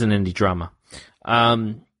 It is an indie drama.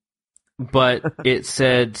 But it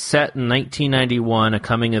said, set in 1991, a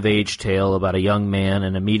coming-of-age tale about a young man,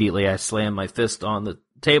 and immediately I slammed my fist on the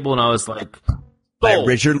table, and I was like, by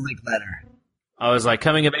Richard Linklater. I was like,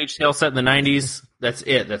 coming of age tale set in the 90s. That's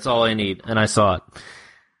it. That's all I need. And I saw it.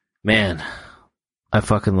 Man, I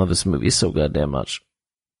fucking love this movie so goddamn much.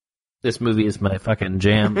 This movie is my fucking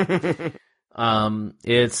jam.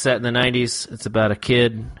 It's set in the 90s. It's about a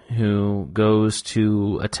kid who goes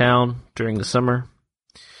to a town during the summer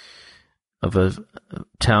of a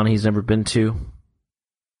town he's never been to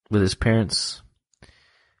with his parents.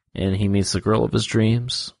 And he meets the girl of his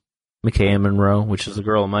dreams, McKay Monroe, which is the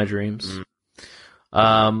girl of my dreams.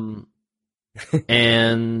 And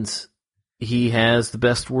he has the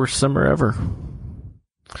best, worst summer ever.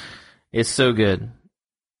 It's so good.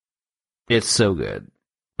 It's so good.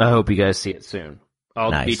 I hope you guys see it soon.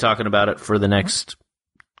 I'll be talking about it for the next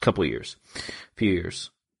few years,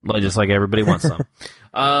 just like everybody wants some.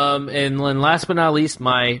 And then last but not least,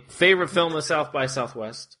 my favorite film of South by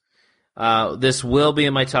Southwest. This will be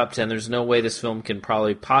in my top 10. There's no way this film can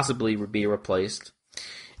possibly be replaced.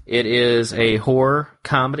 It is a horror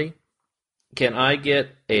comedy. Can I get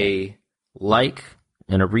a like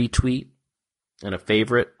and a retweet and a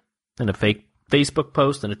favorite and a fake Facebook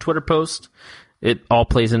post and a Twitter post? It all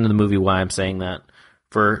plays into the movie why I'm saying that.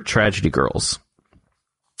 For Tragedy Girls.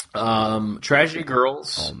 Tragedy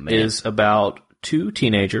Girls is about two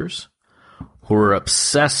teenagers who are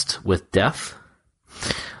obsessed with death,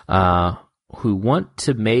 who want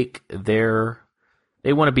to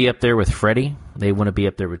they want to be up there with Freddy. They want to be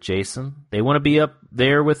up there with Jason. They want to be up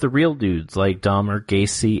there with the real dudes like Dahmer,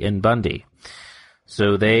 Gacy, and Bundy.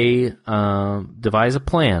 So they devise a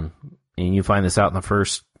plan, and you find this out in the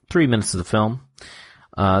first 3 minutes of the film,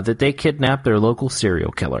 that they kidnap their local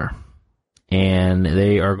serial killer. And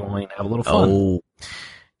they are going to have a little fun. Oh.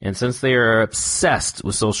 And since they are obsessed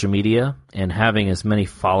with social media and having as many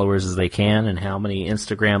followers as they can and how many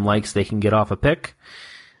Instagram likes they can get off a pic,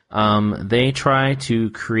 they try to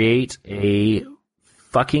create a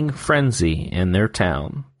fucking frenzy in their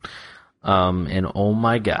town. And oh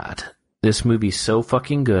my god, this movie's so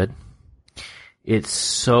fucking good. It's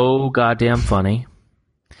so goddamn funny.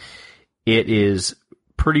 It is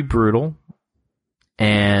pretty brutal.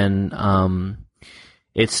 And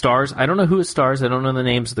it stars, I don't know who it stars, I don't know the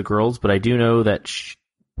names of the girls, but I do know that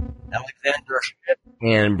Alexandra Shipp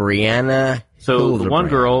and Brianna. So the one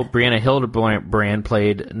girl, Brianna Hildebrand,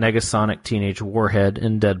 played Negasonic Teenage Warhead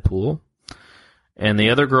in Deadpool. And the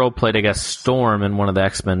other girl played, I guess, Storm in one of the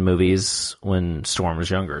X-Men movies when Storm was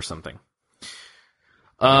younger or something.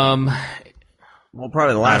 Well,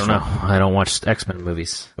 probably the last one. I don't know. I don't watch X-Men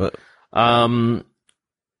movies. What? Why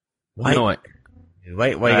you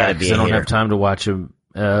gotta be? I don't have time to watch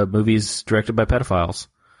movies directed by pedophiles.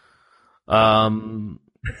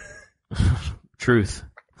 Truth.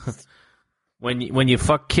 When you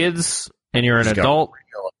fuck kids and you're an adult,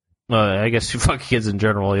 I guess you fuck kids in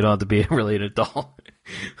general. You don't have to be really an adult.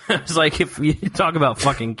 It's like if you talk about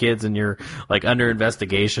fucking kids and you're like under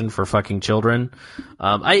investigation for fucking children.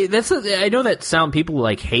 I know that people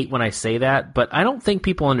like hate when I say that, but I don't think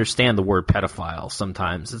people understand the word pedophile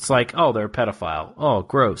sometimes. It's like, oh, they're a pedophile. Oh,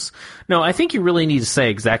 gross. No, I think you really need to say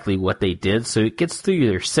exactly what they did so it gets through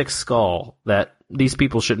your sick skull that these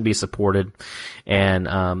people shouldn't be supported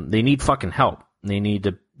and they need fucking help. They need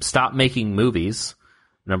to stop making movies,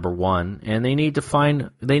 number one, and they need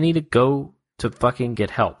to go to fucking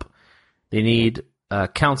get help. They need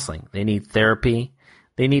counseling. They need therapy.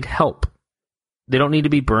 They need help. They don't need to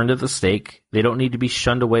be burned at the stake. They don't need to be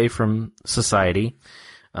shunned away from society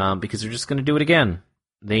because they're just going to do it again.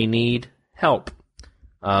 They need help.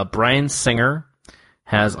 Bryan Singer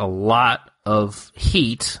has a lot of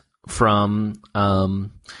heat from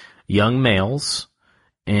young males,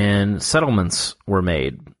 and settlements were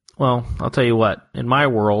made. Well, I'll tell you what. In my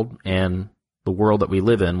world and the world that we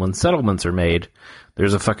live in, when settlements are made,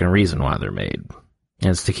 there's a fucking reason why they're made.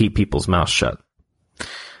 And it's to keep people's mouths shut.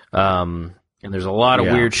 And there's a lot of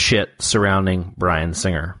weird shit surrounding Bryan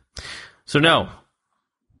Singer. So no,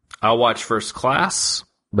 I'll watch First Class,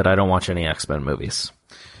 but I don't watch any X-Men movies.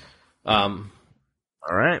 All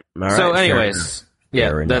right. So anyways,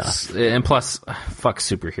 and plus, fuck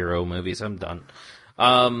superhero movies. I'm done.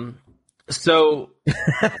 So,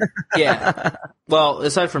 yeah. Well,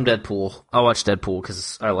 aside from Deadpool, I watched Deadpool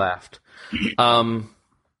because I laughed. But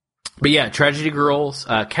yeah, Tragedy Girls.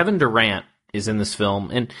 Kevin Durant is in this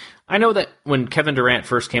film, and I know that when Kevin Durant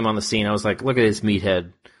first came on the scene, I was like, "Look at his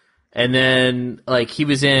meathead." And then, like, he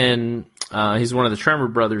was in, he's one of the Tremor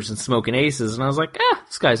brothers in Smoking Aces, and I was like,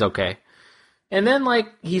 this guy's okay. And then, like,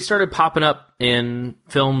 he started popping up in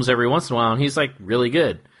films every once in a while, and he's like really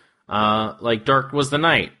good. Like Dark Was the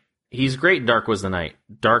Night. He's great in Dark Was the Night.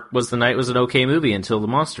 Dark Was the Night was an okay movie until the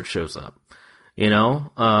monster shows up. You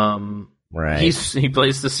know? Right. He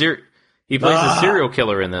plays the He plays a serial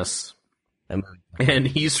killer in this, That movie. and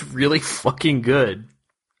he's really fucking good.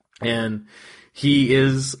 And he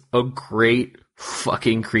is a great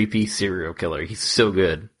fucking creepy serial killer. He's so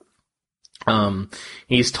good.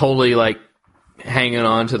 He's totally like hanging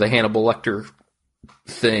on to the Hannibal Lecter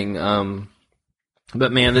thing.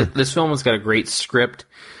 But man, this film has got a great script.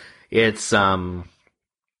 It's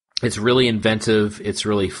really inventive. It's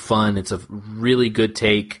really fun. It's a really good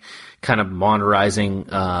take, kind of modernizing,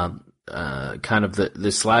 kind of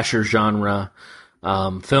the slasher genre.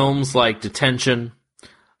 Films like Detention,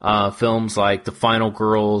 films like The Final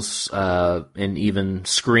Girls, and even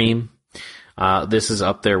Scream. This is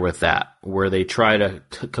up there with that, where they try to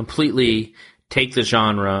completely take the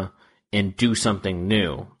genre and do something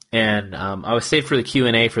new. And I was saved for the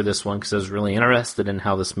Q&A for this one because I was really interested in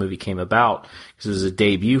how this movie came about, because it was a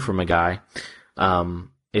debut from a guy. Well,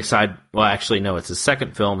 actually, no, it's his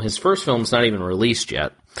second film. His first film's not even released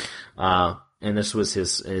yet. And this was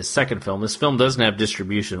his second film. This film doesn't have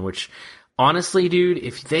distribution, which, honestly, dude,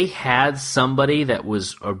 if they had somebody that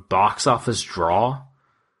was a box office draw,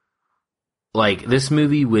 like, this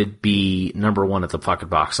movie would be number one at the fucking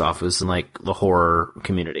box office in, like, the horror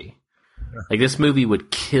community. Like, this movie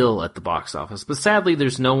would kill at the box office. But sadly,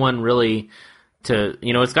 there's no one really to,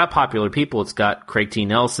 it's got popular people. It's got Craig T.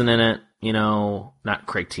 Nelson in it, not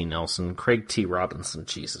Craig T. Nelson, Craig T. Robinson,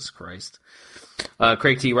 Jesus Christ.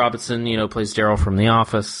 Craig T. Robinson, plays Daryl from The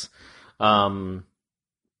Office. It's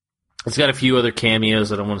got a few other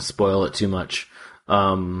cameos. I don't want to spoil it too much,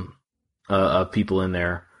 of people in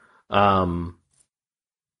there.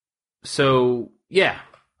 So yeah.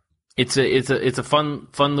 It's a fun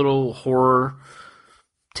little horror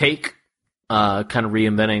take, kind of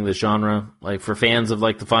reinventing the genre. Like, for fans of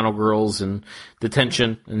like The Final Girls and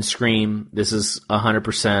Detention and Scream, this is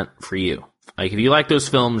 100% for you. Like, if you like those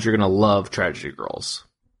films, you're gonna love Tragedy Girls.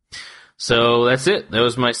 So that's it. That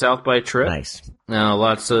was my South by trip. Nice.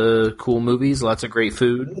 Lots of cool movies, lots of great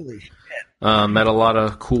food. Met a lot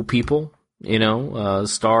of cool people,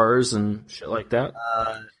 stars and shit like that.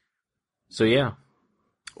 So yeah.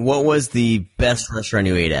 What was the best restaurant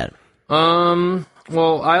you ate at?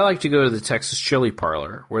 Well, I like to go to the Texas Chili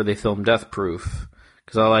Parlor, where they film Death Proof,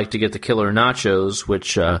 because I like to get the killer nachos,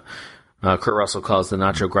 which Kurt Russell calls the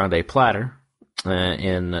Nacho Grande platter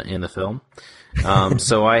in the film.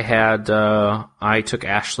 So I took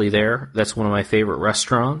Ashley there. That's one of my favorite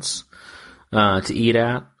restaurants to eat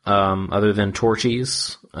at, other than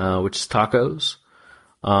Torchy's, which is tacos.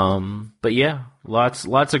 But yeah, lots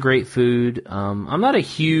of great food. I'm not a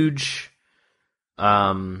huge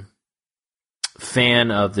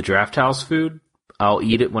fan of the Draft House food. I'll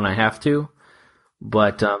eat it when I have to,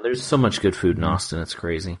 but there's so much good food in Austin, it's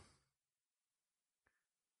crazy.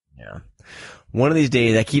 Yeah. One of these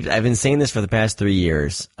days, I've been saying this for the past 3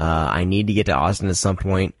 years. I need to get to Austin at some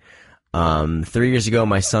point. 3 years ago,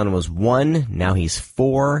 my son was 1. Now he's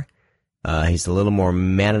 4. He's a little more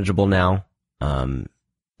manageable now. The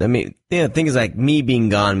thing is, like, me being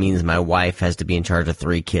gone means my wife has to be in charge of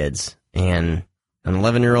 3 kids, and an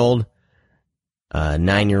 11-year-old, a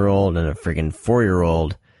 9-year-old, and a freaking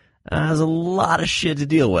 4-year-old has a lot of shit to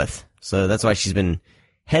deal with. So that's why she's been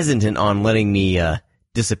hesitant on letting me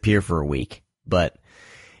disappear for a week. But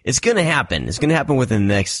it's gonna happen. It's gonna happen within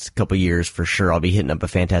the next couple of years for sure. I'll be hitting up a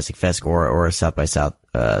Fantastic Fest or a South by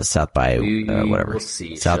whatever, We'll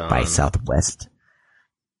see, South by Southwest.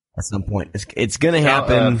 At some point, it's going to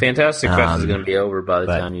happen. Fantastic Fest is going to be over by the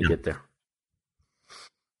time you get there.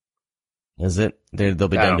 Is it? They'll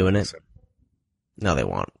be done doing it? So. No, they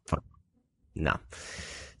won't. No.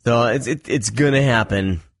 So it's going to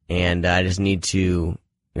happen, and I just need to.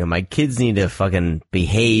 My kids need to fucking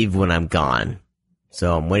behave when I'm gone.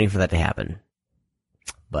 So I'm waiting for that to happen.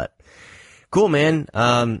 But cool, man.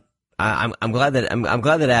 I'm glad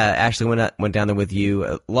that Ashley went down there with you.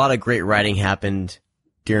 A lot of great writing happened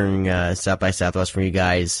during South by Southwest from you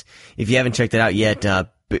guys. If you haven't checked it out yet,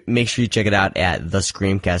 make sure you check it out at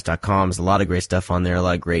thescreamcast.com. There's a lot of great stuff on there, a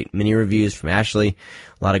lot of great mini reviews from Ashley,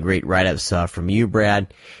 a lot of great write-ups from you,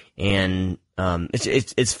 Brad, and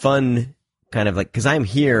it's fun, kind of like, because I'm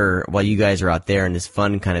here while you guys are out there, and it's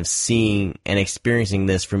fun kind of seeing and experiencing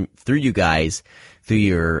this through you guys, through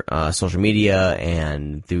your social media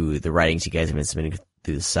and through the writings you guys have been submitting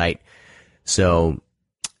through the site. So,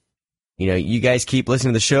 you guys keep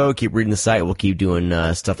listening to the show, keep reading the site. We'll keep doing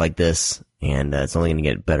stuff like this, and it's only going to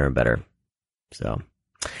get better and better. So,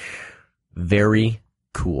 very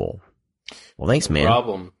cool. Well, thanks, man. No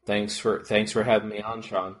problem. Thanks for having me on,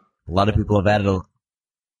 Sean. A lot of people have added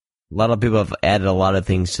a lot of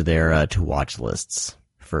things to their to watch lists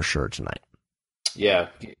for sure tonight. Yeah.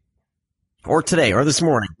 or today, or this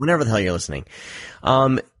morning, whenever the hell you're listening.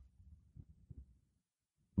 By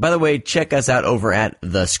the way, check us out over at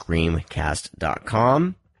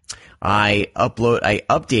thescreamcast.com. I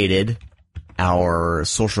updated our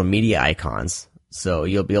social media icons, so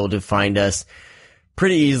you'll be able to find us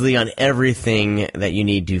pretty easily on everything that you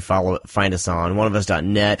need to find us on.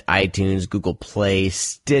 oneofus.net, iTunes, Google Play,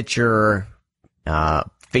 Stitcher,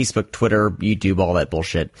 Facebook, Twitter, YouTube, all that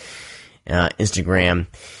bullshit, Instagram.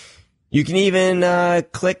 You can even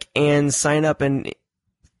click and sign up and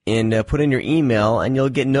put in your email, and you'll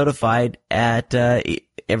get notified at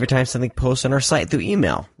every time something posts on our site through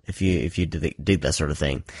email. If you dig that sort of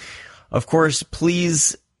thing, of course,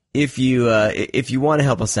 please, if you want to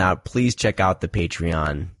help us out, please check out the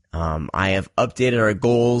Patreon. I have updated our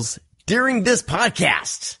goals during this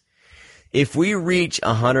podcast. If we reach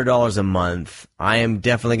 $100 a month, I am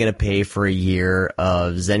definitely going to pay for a year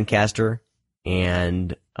of Zencastr,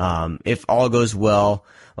 and if all goes well,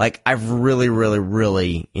 like, I've really, really,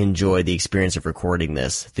 really enjoyed the experience of recording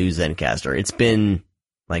this through Zencastr. It's been,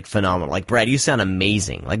 like, phenomenal. Like, Brad, you sound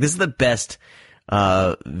amazing. Like, this is the best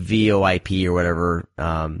VoIP or whatever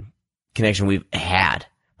connection we've had.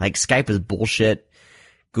 Like, Skype is bullshit.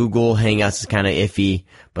 Google Hangouts is kind of iffy.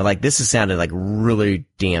 But, like, this has sounded, like, really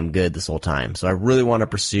damn good this whole time. So I really want to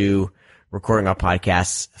pursue recording our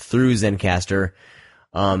podcasts through Zencastr.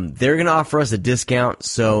 They're going to offer us a discount,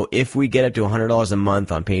 so if we get up to $100 a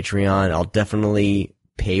month on Patreon, I'll definitely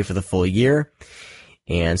pay for the full year.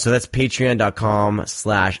 And so that's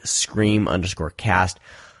patreon.com/scream_cast.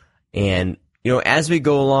 And, you know, as we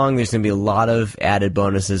go along, there's going to be a lot of added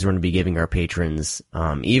bonuses we're going to be giving our patrons.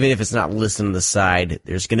 Even if it's not listed on the side,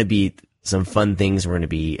 there's going to be some fun things we're going to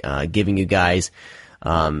be giving you guys,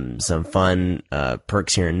 some fun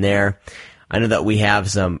perks here and there. I know that we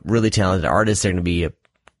have some really talented artists that are going to be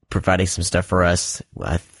providing some stuff for us.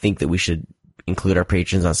 I think that we should include our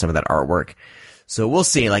patrons on some of that artwork. So we'll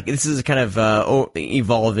see. Like, this is kind of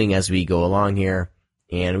evolving as we go along here,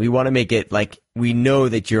 and we want to make it like, we know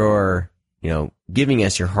that you're, you know, giving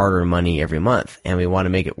us your hard-earned money every month, and we want to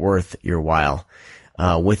make it worth your while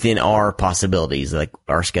within our possibilities, like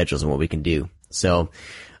our schedules and what we can do. So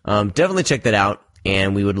definitely check that out,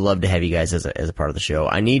 and we would love to have you guys as a part of the show.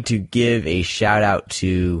 I need to give a shout out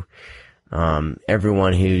to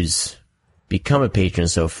everyone who's become a patron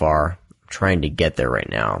so far. I'm trying to get there right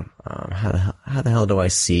now. How the hell do I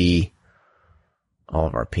see all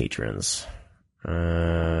of our patrons?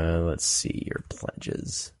 Let's see your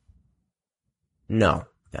pledges. No,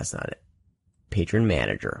 that's not it. Patron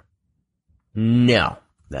manager. No,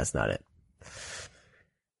 that's not it.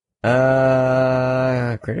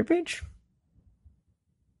 Creator page?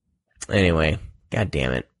 Anyway, god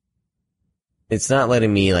damn it. It's not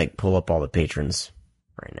letting me, like, pull up all the patrons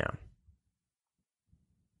right now.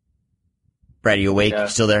 Brad, are you awake? Yeah. You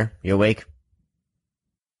still there? You awake?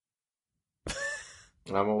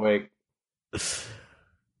 I'm awake.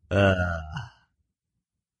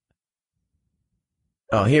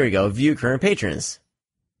 Oh, here we go. View current patrons.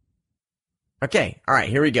 Okay, alright,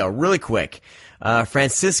 here we go. Really quick.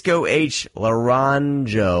 Francisco H.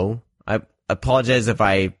 Laranjo. I apologize if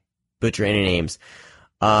I butcher any names.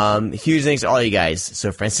 Huge thanks to all you guys.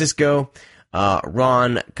 So Francisco,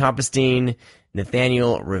 Ron Compostine,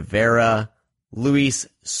 Nathaniel Rivera, Luis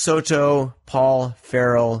Soto, Paul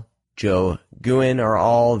Farrell, Joe Guin are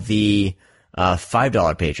all the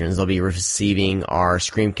 $5 patrons. They'll be receiving our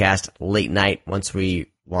Screamcast late night once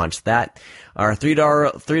we launch that. Our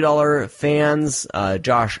 $3 fans,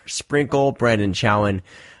 Josh Sprinkle, Brandon Chowan,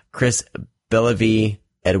 Chris Bellevue,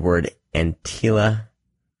 Edward Antila.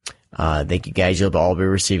 Thank you guys. You'll all be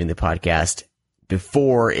receiving the podcast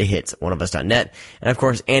before it hits oneofus.net. And of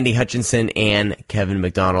course, Andy Hutchinson and Kevin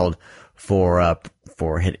McDonald for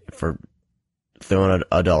throwing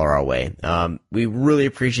a dollar our way. We really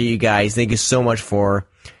appreciate you guys. Thank you so much for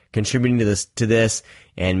contributing to this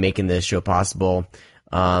and making this show possible.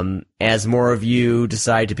 As more of you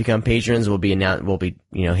decide to become patrons, we'll be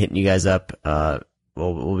hitting you guys up.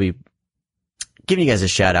 We'll be giving you guys a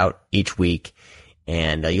shout out each week.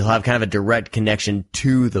 And you'll have kind of a direct connection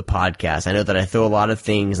to the podcast. I know that I throw a lot of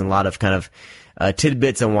things and a lot of kind of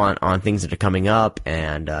tidbits I want on things that are coming up,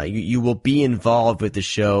 and you will be involved with the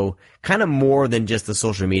show kind of more than just the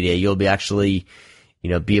social media. You'll be actually,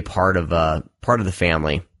 be a part of the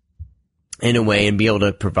family in a way, and be able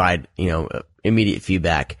to provide immediate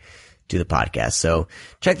feedback to the podcast. So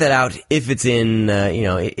check that out if it's in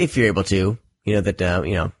if you're able to.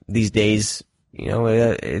 These days,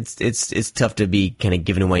 it's tough to be kind of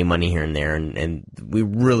giving away money here and there, and we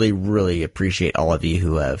really, really appreciate all of you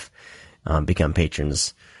who have become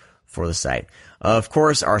patrons for the site. Of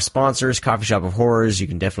course, our sponsors, Coffee Shop of Horrors, you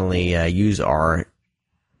can definitely use our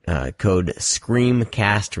code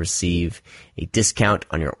SCREAMCAST to receive a discount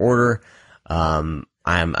on your order. I'm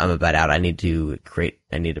about out. I need to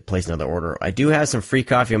place another order. I do have some free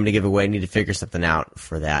coffee I'm going to give away. I need to figure something out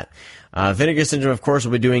for that. Vinegar Syndrome, of course,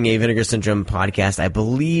 we'll be doing a Vinegar Syndrome podcast, I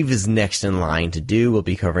believe is next in line to do. We'll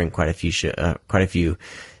be covering quite a few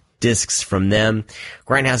discs from them.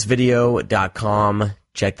 Grindhousevideo.com.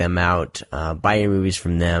 Check them out. Buy your movies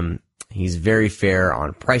from them. He's very fair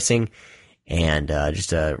on pricing and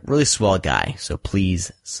just a really swell guy. So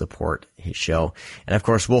please support his show. And of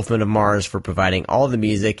course, Wolfman of Mars for providing all the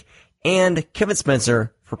music, and Kevin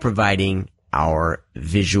Spencer for providing our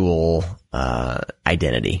visual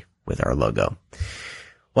identity with our logo.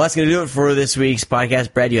 Well, that's going to do it for this week's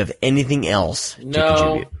podcast. Brad, do you have anything else to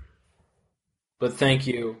contribute? But thank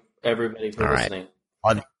you, everybody, for listening.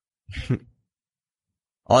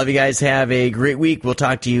 All of you guys have a great week. We'll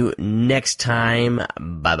talk to you next time.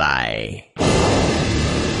 Bye-bye.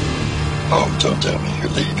 Oh, don't tell me you're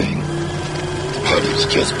leaving. The party's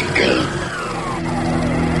just begun.